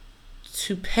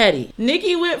to Petty.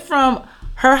 Nicki went from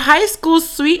her high school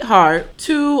sweetheart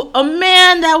to a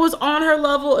man that was on her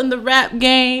level in the rap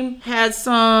game, had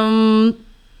some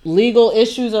legal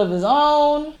issues of his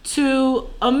own, to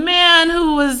a man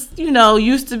who was,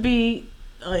 used to be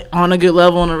on a good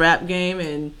level in the rap game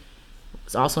and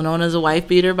was also known as a wife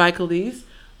beater by Khalees.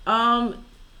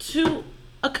 to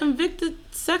a convicted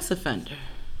sex offender.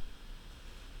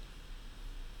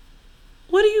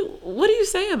 What do you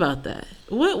say about that?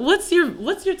 What's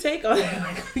your take on it?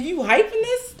 Like, are you hyping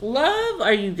this love?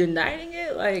 Are you denying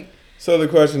it? Like, so the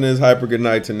question is, hyper good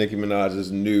night to Nicki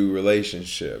Minaj's new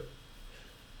relationship,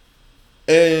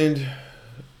 and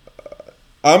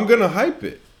I'm gonna hype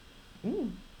it.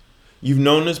 You've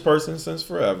known this person since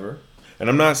forever. And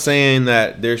I'm not saying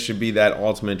that there should be that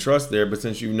ultimate trust there, but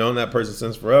since you've known that person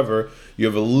since forever, you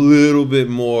have a little bit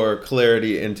more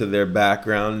clarity into their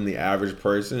background than the average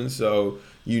person. So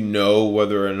you know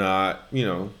whether or not,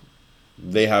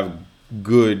 they have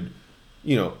good,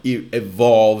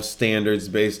 evolved standards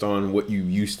based on what you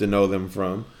used to know them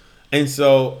from. And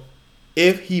so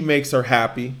if he makes her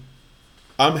happy,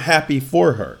 I'm happy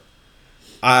for her.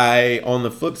 I, on the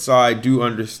flip side, do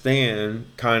understand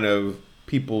kind of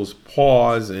people's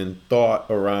pause and thought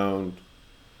around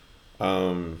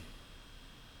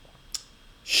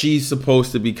she's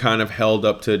supposed to be kind of held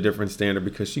up to a different standard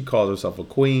because she calls herself a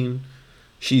queen.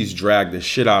 She's dragged the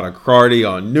shit out of Cardi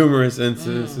on numerous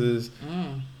instances.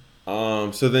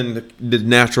 So then the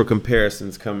natural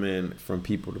comparisons come in from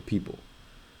people to people.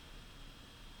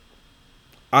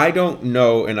 I don't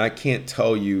know, and I can't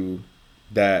tell you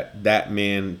that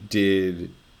man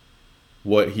did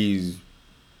what he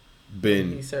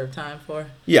served time for.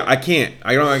 Yeah, I can't.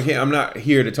 I'm not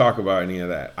here to talk about any of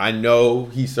that. I know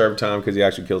he served time because he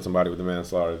actually killed somebody with the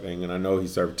manslaughter thing, and I know he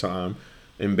served time.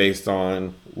 And based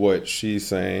on what she's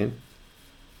saying,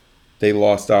 they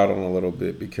lost out on a little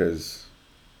bit because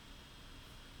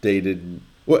they didn't.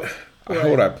 What? How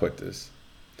would I put this?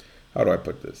 How do I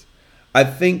put this? I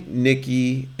think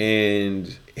Nicki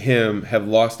and him have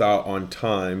lost out on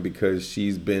time because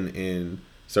she's been in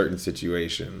certain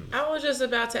situations. I was just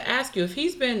about to ask you if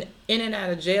he's been in and out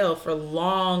of jail for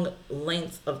long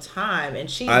lengths of time,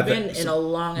 and she's been in a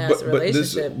long ass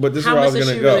relationship. But this is how where I much was does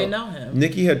going she to go. Really know him?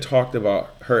 Nicki had talked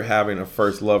about her having a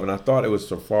first love, and I thought it was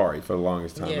Safari for the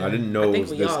longest time. Yeah, I didn't know I think it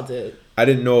was we this. all did. I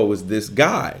didn't know it was this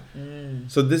guy.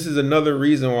 So this is another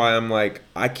reason why I'm like,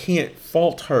 I can't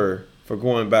fault her for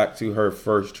going back to her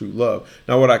first true love.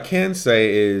 Now, what I can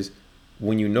say is,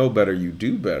 when you know better, you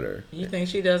do better. You think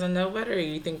she doesn't know better, or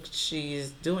you think she's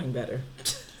doing better?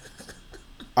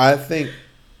 I think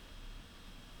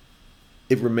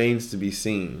it remains to be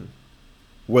seen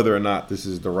whether or not this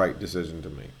is the right decision to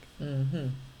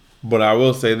make. But I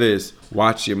will say this,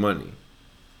 watch your money.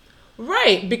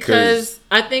 Right, because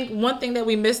I think one thing that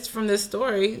we missed from this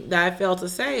story that I failed to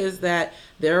say is that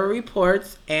there are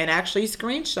reports and actually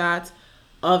screenshots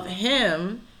of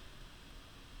him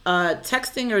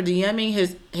texting or DMing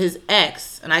his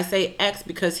ex, and I say ex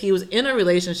because he was in a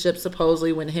relationship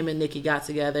supposedly when him and Nicki got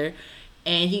together,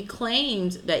 and he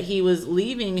claimed that he was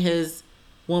leaving his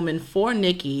woman for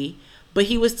Nicki, but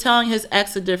he was telling his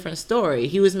ex a different story.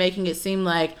 He was making it seem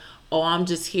like, oh, I'm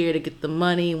just here to get the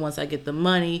money. Once I get the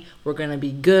money, we're gonna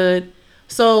be good.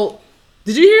 So,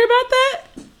 did you hear about that?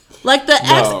 Like the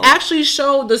ex actually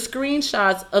showed the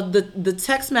screenshots of the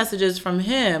text messages from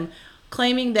him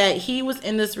claiming that he was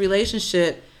in this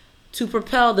relationship to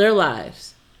propel their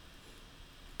lives.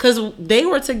 Because they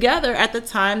were together at the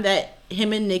time that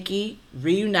him and Nicki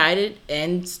reunited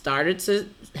and started to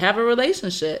have a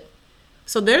relationship.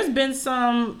 So there's been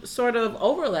some sort of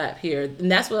overlap here. And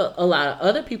that's what a lot of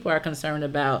other people are concerned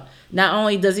about. Not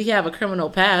only does he have a criminal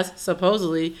past,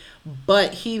 supposedly,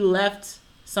 but he left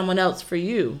someone else for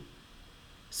you.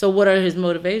 So what are his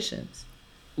motivations?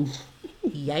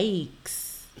 Yikes.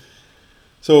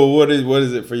 So what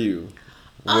is it for you?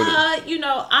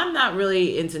 I'm not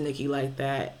really into Nicki like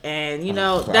that, and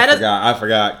I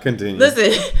forgot. Continue.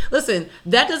 Listen.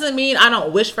 That doesn't mean I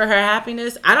don't wish for her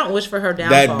happiness. I don't wish for her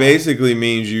downfall. That basically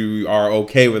means you are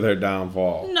okay with her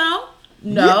downfall. No.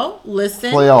 Yeah.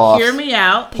 Listen. Playoffs. Hear me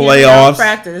out. Playoffs.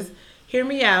 Practice. Hear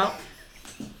me out.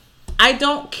 I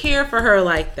don't care for her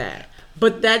like that,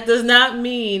 but that does not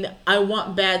mean I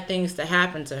want bad things to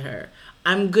happen to her.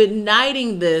 I'm good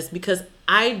nighting this because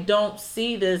I don't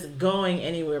see this going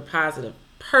anywhere positive.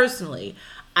 Personally,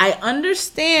 I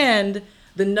understand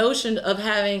the notion of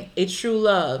having a true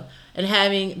love and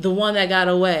having the one that got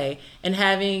away and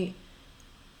having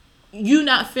you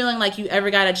not feeling like you ever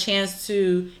got a chance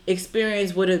to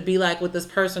experience what it'd be like with this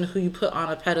person who you put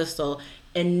on a pedestal.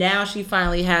 And now she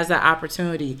finally has that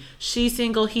opportunity. She's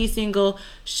single, he's single,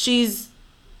 she's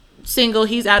single,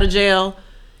 he's out of jail.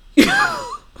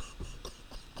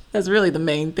 That's really the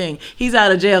main thing. He's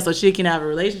out of jail so she can have a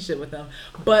relationship with him.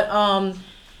 But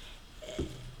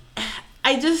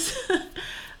I just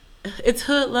it's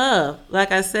hood love.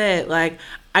 Like I said, like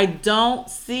I don't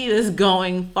see this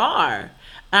going far.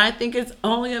 And I think it's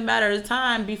only a matter of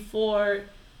time before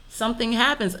something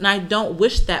happens. And I don't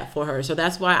wish that for her. So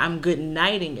that's why I'm good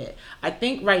nighting it. I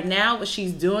think right now what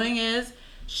she's doing is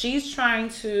she's trying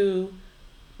to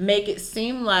make it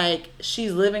seem like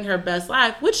she's living her best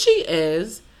life, which she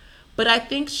is. But I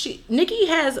think Nikki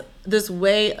has this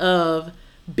way of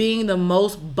being the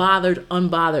most bothered,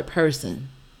 unbothered person.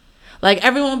 Like,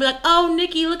 everyone will be like, oh,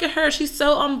 Nikki, look at her. She's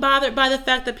so unbothered by the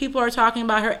fact that people are talking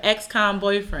about her ex-con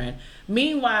boyfriend.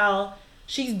 Meanwhile,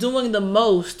 she's doing the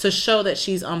most to show that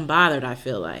she's unbothered, I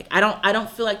feel like. I don't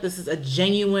feel like this is a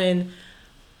genuine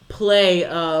play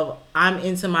of I'm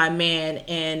into my man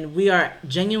and we are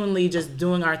genuinely just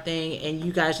doing our thing and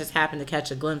you guys just happen to catch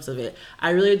a glimpse of it. I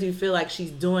really do feel like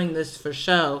she's doing this for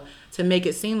show to make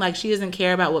it seem like she doesn't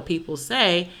care about what people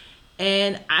say.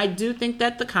 And I do think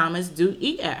that the comments do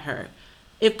eat at her.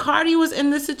 If Cardi was in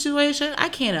this situation, I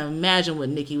can't imagine what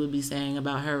Nikki would be saying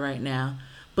about her right now.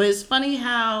 But it's funny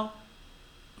how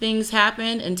things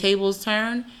happen and tables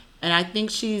turn. And I think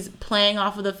she's playing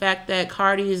off of the fact that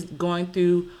Cardi is going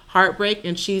through heartbreak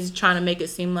and she's trying to make it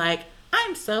seem like,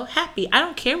 I'm so happy. I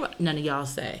don't care what none of y'all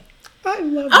say. I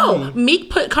love Meek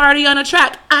put Cardi on a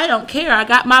track. I don't care. I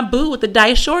got my boo with the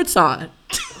dice shorts on.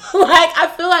 Like,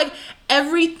 I feel like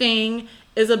everything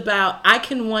is about, I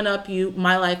can one-up you.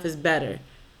 My life is better.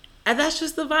 And that's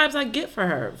just the vibes I get from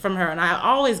her. And I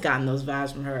always gotten those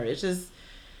vibes from her. It's just,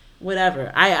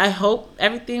 whatever. I hope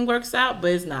everything works out,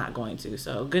 but it's not going to.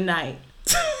 So, good night.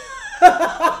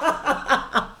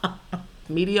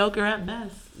 Mediocre at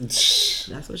best.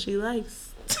 That's what she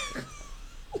likes.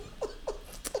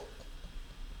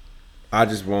 I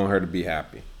just want her to be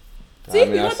happy. See,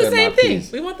 we want the same thing.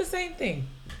 We want the same thing.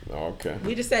 Okay.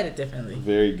 We just said it differently.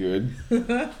 Very good.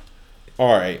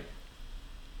 All right.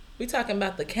 We talking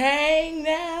about the Kang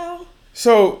now.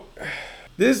 So,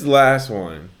 this last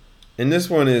one, and this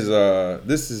one is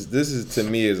this is to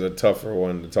me is a tougher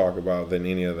one to talk about than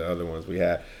any of the other ones we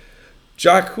had.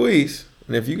 Jacquees,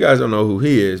 and if you guys don't know who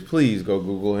he is, please go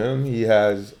Google him. He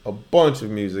has a bunch of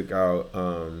music out,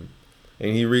 and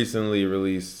he recently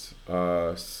released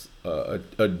a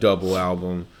double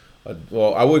album.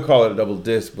 Well, I would call it a double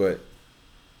disc, but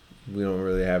we don't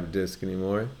really have a disc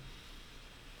anymore.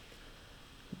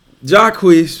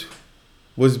 Jacquees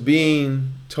was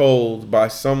being told by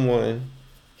someone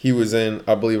he was in,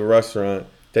 I believe, a restaurant,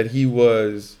 that he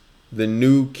was the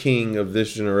new king of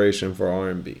this generation for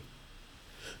R&B.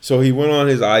 So he went on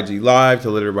his IG Live to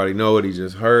let everybody know what he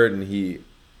just heard, and he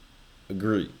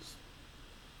agrees.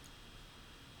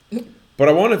 But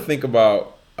I want to think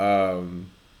about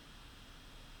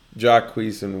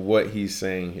Jacquees and what he's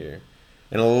saying here.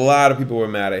 And a lot of people were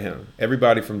mad at him.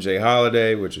 Everybody from Jay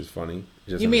Holiday, which is funny.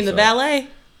 You mean the valet?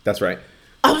 That's right.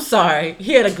 I'm sorry.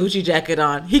 He had a Gucci jacket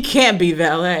on. He can't be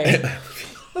valet.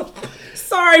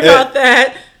 Sorry about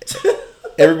that.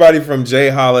 Everybody from Jay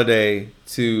Holiday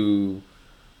to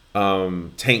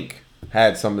Tank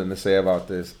had something to say about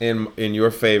this. In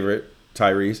your favorite,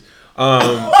 Tyrese.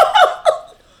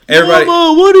 Everybody,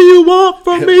 Mama, what do you want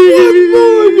from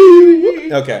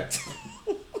me? Okay.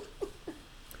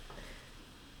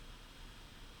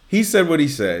 He said what he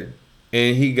said,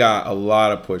 and he got a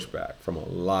lot of pushback from a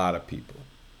lot of people.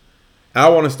 I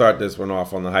want to start this one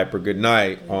off on the Hyper Good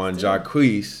Night on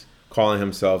Jacquees calling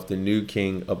himself the new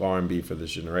king of R&B for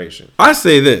this generation. I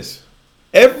say this.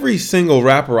 Every single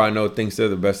rapper I know thinks they're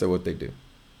the best at what they do.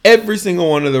 Every single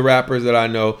one of the rappers that I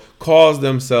know calls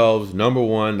themselves number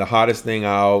one, the hottest thing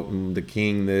out, and the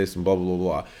king this, and blah, blah, blah,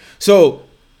 blah. So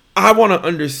I want to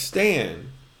understand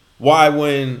why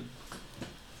when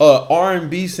a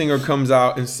R&B singer comes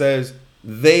out and says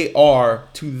they are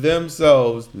to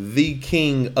themselves the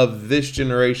king of this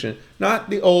generation, not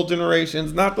the old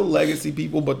generations, not the legacy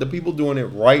people, but the people doing it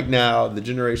right now, the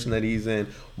generation that he's in,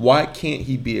 why can't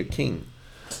he be a king?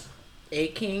 A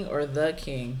king or the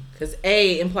king? Because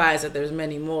A implies that there's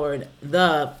many more, and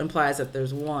the implies that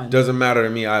there's one. Doesn't matter to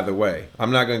me either way.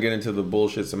 I'm not going to get into the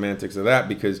bullshit semantics of that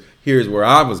because here's where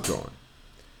I was going.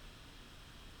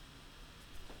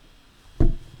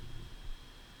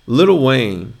 Lil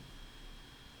Wayne,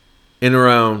 in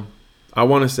around, I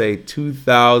want to say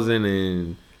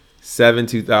 2007,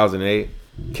 2008,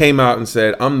 came out and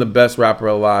said, I'm the best rapper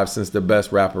alive since the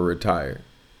best rapper retired.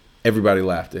 Everybody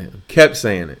laughed at him. Kept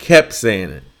saying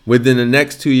it. Within the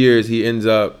next 2 years, he ends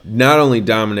up not only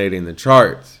dominating the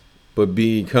charts, but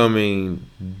becoming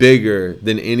bigger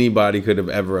than anybody could have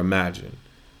ever imagined.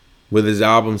 With his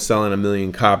album selling 1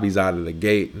 million copies out of the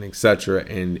gate and etc.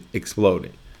 and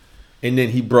exploding. And then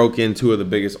he broke in two of the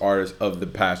biggest artists of the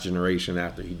past generation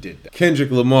after he did that.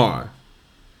 Kendrick Lamar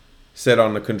said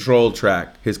on the Control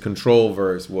track, his Control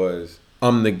verse was,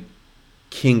 I'm the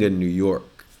king of New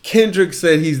York. Kendrick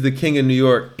said he's the king of New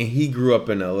York and he grew up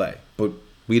in LA. But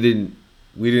we didn't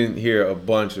hear a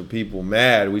bunch of people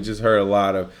mad. We just heard a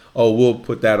lot of, oh, we'll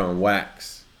put that on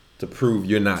wax to prove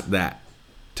you're not that.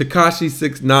 Tekashi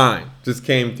 6ix9ine just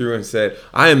came through and said,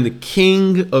 I am the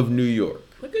king of New York.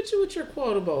 Look at you with your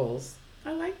quotables.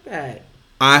 I like that.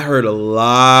 I heard a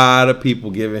lot of people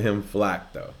giving him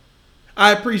flack, though.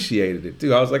 I appreciated it,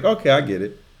 too. I was like, okay, I get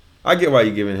it. I get why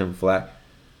you're giving him flack.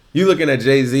 You looking at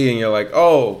Jay-Z and you're like,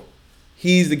 oh,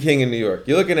 he's the king of New York.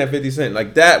 You're looking at 50 Cent.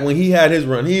 Like that, when he had his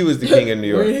run, he was the king of New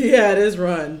York. When he had his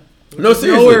run. No,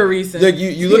 seriously. Nowhere recent. Like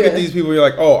you look at these people, you're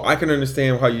like, oh, I can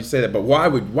understand how you say that. But why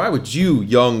would you,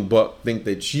 young buck, think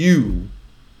that you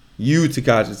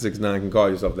Tekashi 6ix9ine can call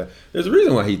yourself that? There's a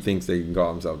reason why he thinks they can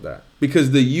call himself that.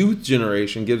 Because the youth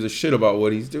generation gives a shit about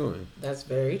what he's doing. That's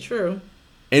very true.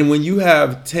 And when you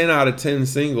have 10 out of 10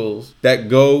 singles that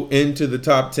go into the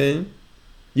top 10,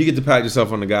 you get to pat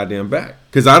yourself on the goddamn back.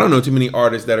 Because I don't know too many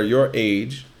artists that are your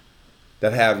age,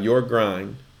 that have your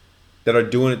grind, that are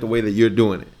doing it the way that you're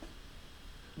doing it.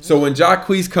 So when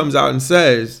Jacquees comes out and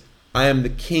says, I am the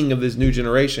king of this new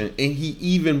generation, and he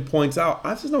even points out,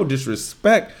 I just no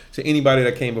disrespect to anybody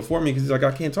that came before me, because he's like,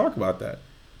 I can't talk about that.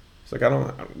 It's like,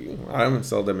 I haven't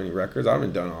sold that many records. I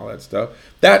haven't done all that stuff.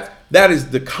 That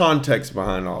is the context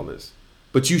behind all this.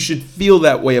 But you should feel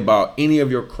that way about any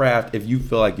of your craft if you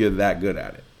feel like you're that good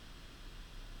at it.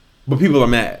 But people are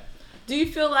mad. Do you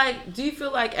feel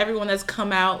like everyone that's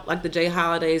come out, like the Jay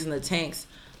Holidays and the Tanks,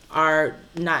 are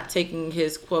not taking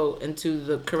his quote into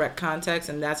the correct context,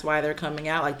 and that's why they're coming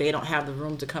out? Like they don't have the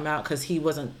room to come out because he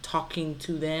wasn't talking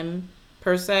to them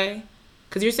per se?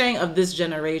 Because you're saying of this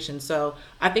generation, so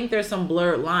I think there's some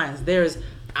blurred lines. There's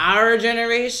our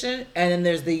generation, and then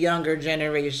there's the younger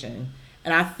generation.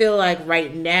 And I feel like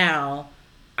right now,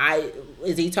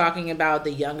 is he talking about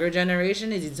the younger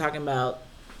generation? Is he talking about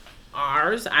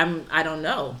ours? I don't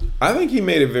know. I think he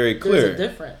made it very clear. There's a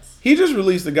difference. He just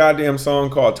released a goddamn song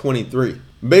called 23,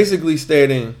 basically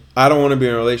stating, I don't want to be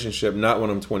in a relationship, not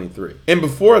when I'm 23. And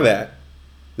before that,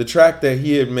 the track that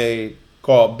he had made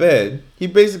called Bed, he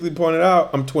basically pointed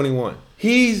out, I'm 21.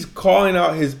 He's calling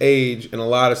out his age in a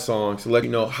lot of songs to let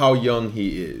you know how young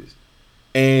he is.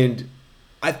 And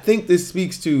I think this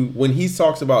speaks to when he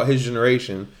talks about his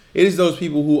generation, it is those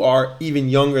people who are even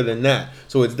younger than that.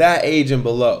 So it's that age and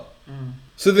below.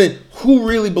 So then who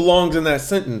really belongs in that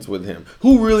sentence with him?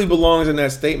 Who really belongs in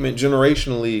that statement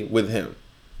generationally with him?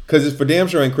 Because it's for damn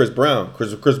sure ain't Chris Brown.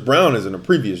 Chris Brown is in a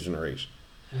previous generation.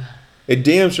 It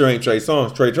damn sure ain't Trey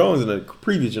Songz. Trey Songz in a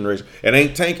previous generation. It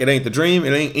ain't Tank. It ain't The Dream.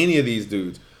 It ain't any of these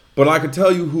dudes. But I could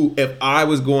tell you who, if I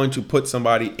was going to put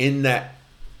somebody in that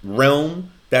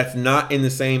realm that's not in the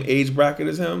same age bracket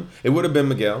as him, it would have been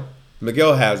Miguel.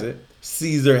 Miguel has it.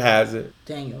 Caesar has it.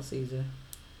 Daniel Caesar.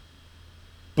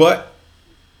 But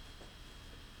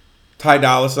Ty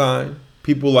Dolla $ign,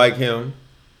 people like him.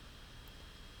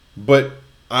 But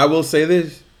I will say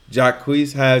this.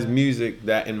 Jacquees has music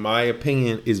that, in my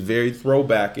opinion, is very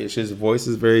throwbackish. His voice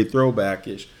is very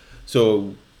throwbackish.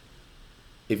 So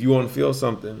if you want to feel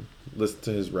something, listen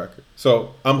to his record.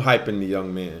 So I'm hyping the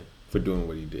young man for doing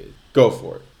what he did. Go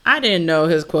for it. I didn't know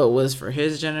his quote was for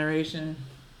his generation.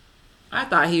 I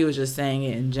thought he was just saying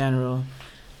it in general.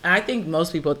 I think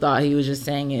most people thought he was just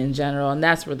saying it in general, and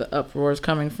that's where the uproar is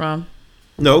coming from.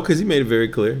 No, because he made it very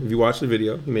clear. If you watch the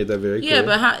video, he made that very clear. Yeah,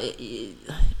 but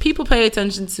people pay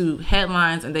attention to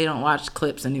headlines and they don't watch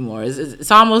clips anymore.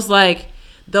 It's almost like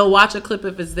they'll watch a clip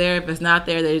if it's there. If it's not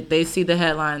there, they see the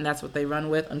headline and that's what they run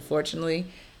with, unfortunately.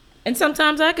 And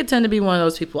sometimes I could tend to be one of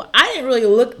those people. I didn't really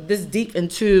look this deep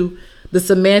into the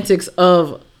semantics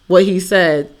of what he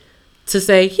said to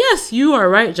say, yes, you are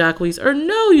right, Jacquees, or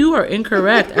no, you are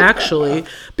incorrect, actually,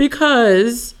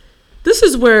 because this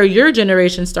is where your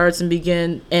generation starts and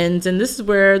ends, and this is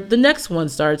where the next one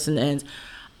starts and ends.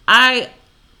 I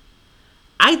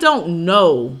don't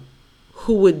know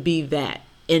who would be that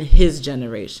in his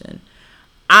generation.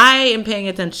 I am paying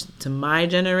attention to my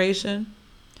generation.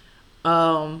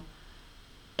 And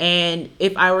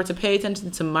if I were to pay attention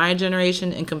to my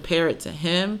generation and compare it to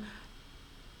him,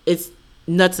 it's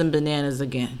nuts and bananas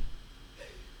again.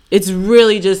 It's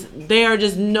really just, they are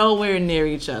just nowhere near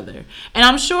each other. And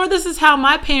I'm sure this is how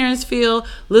my parents feel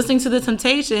listening to the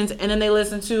Temptations, and then they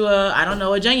listen to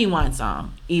a Genuine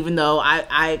song, even though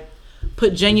I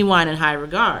put Genuine in high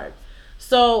regard.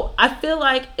 So I feel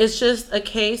like it's just a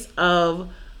case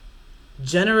of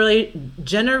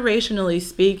generationally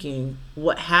speaking,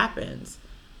 what happens.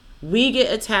 We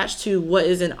get attached to what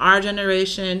is in our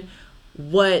generation.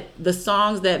 what the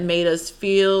songs that made us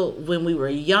feel when we were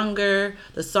younger,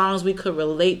 the songs we could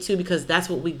relate to because that's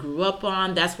what we grew up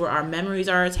on, that's where our memories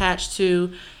are attached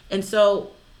to. And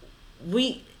so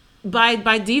we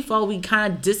by default we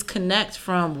kind of disconnect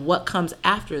from what comes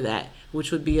after that,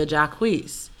 which would be a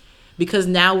Jacquees. Because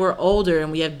now we're older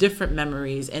and we have different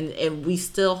memories and we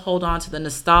still hold on to the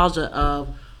nostalgia of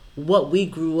what we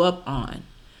grew up on.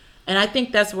 And I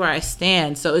think that's where I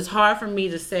stand. So it's hard for me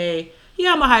to say,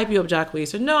 yeah, I'm going to hype you up,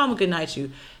 Jacquees, or no, I'm going to good night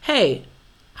you. Hey,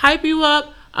 hype you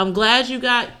up. I'm glad you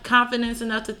got confidence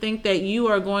enough to think that you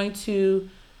are going to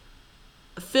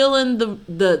fill in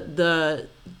the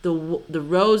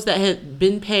roads that had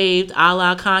been paved, a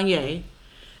la Kanye,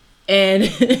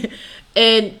 and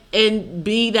and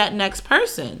be that next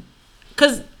person.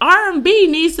 Because R&B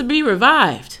needs to be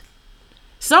revived.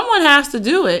 Someone has to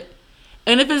do it.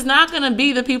 And if it's not going to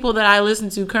be the people that I listen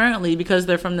to currently because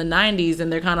they're from the 90s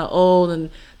and they're kind of old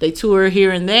and they tour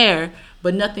here and there,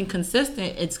 but nothing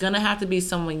consistent, it's going to have to be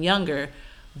someone younger.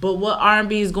 But what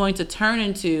R&B is going to turn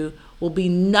into will be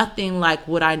nothing like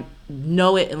what I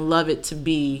know it and love it to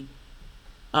be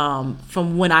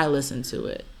from when I listen to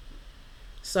it.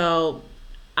 So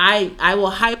I will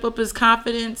hype up his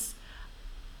confidence.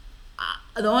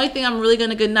 The only thing I'm really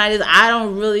gonna good night is I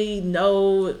don't really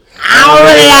know.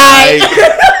 I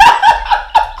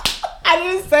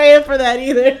didn't say it for that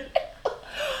either.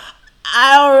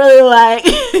 I don't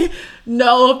really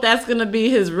know if that's gonna be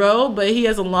his road, but he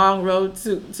has a long road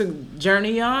to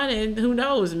journey on, and who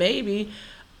knows, maybe.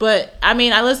 But I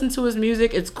mean, I listen to his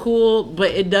music; it's cool,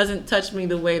 but it doesn't touch me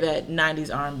the way that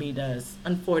 '90s R&B does,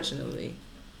 unfortunately.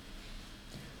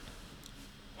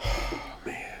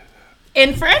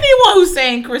 And for anyone who's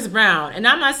saying Chris Brown, and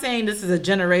I'm not saying this is a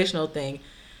generational thing,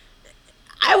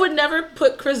 I would never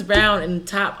put Chris Brown in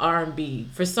top R&B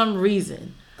for some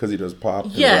reason. Because he does pop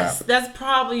and yes, rap. That's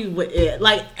probably what it.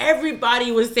 Like,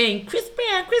 everybody was saying, Chris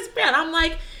Brown, Chris Brown. I'm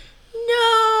like,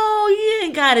 no, you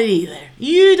ain't got it either.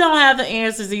 You don't have the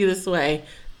answers either way.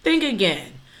 Think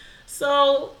again.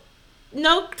 So,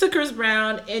 no to Chris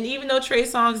Brown. And even though Trey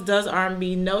Songz does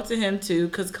R&B, no to him too,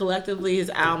 because collectively his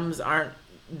albums aren't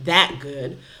that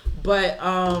good. But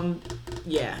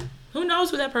yeah, who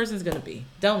knows who that person's gonna be?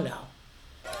 Don't know.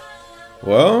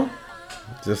 Well,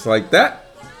 just like that,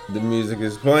 the music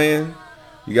is playing.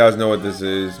 You guys know what this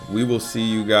is. We will see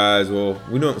you guys. Well,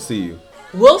 we don't see you.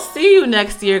 We'll see you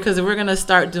next year because we're gonna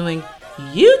start doing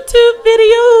YouTube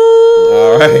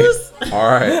videos.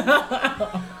 All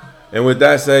right. And with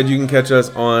that said, you can catch us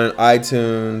on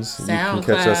iTunes. You can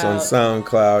catch us on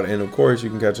SoundCloud. And, of course, you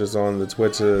can catch us on the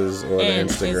Twitches or the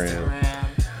Instagram.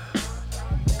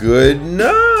 Good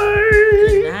night.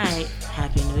 Good night.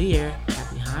 Happy New Year.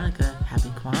 Happy Hanukkah. Happy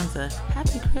Kwanzaa.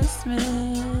 Happy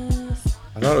Christmas.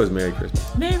 I thought it was Merry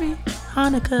Christmas. Merry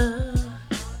Hanukkah.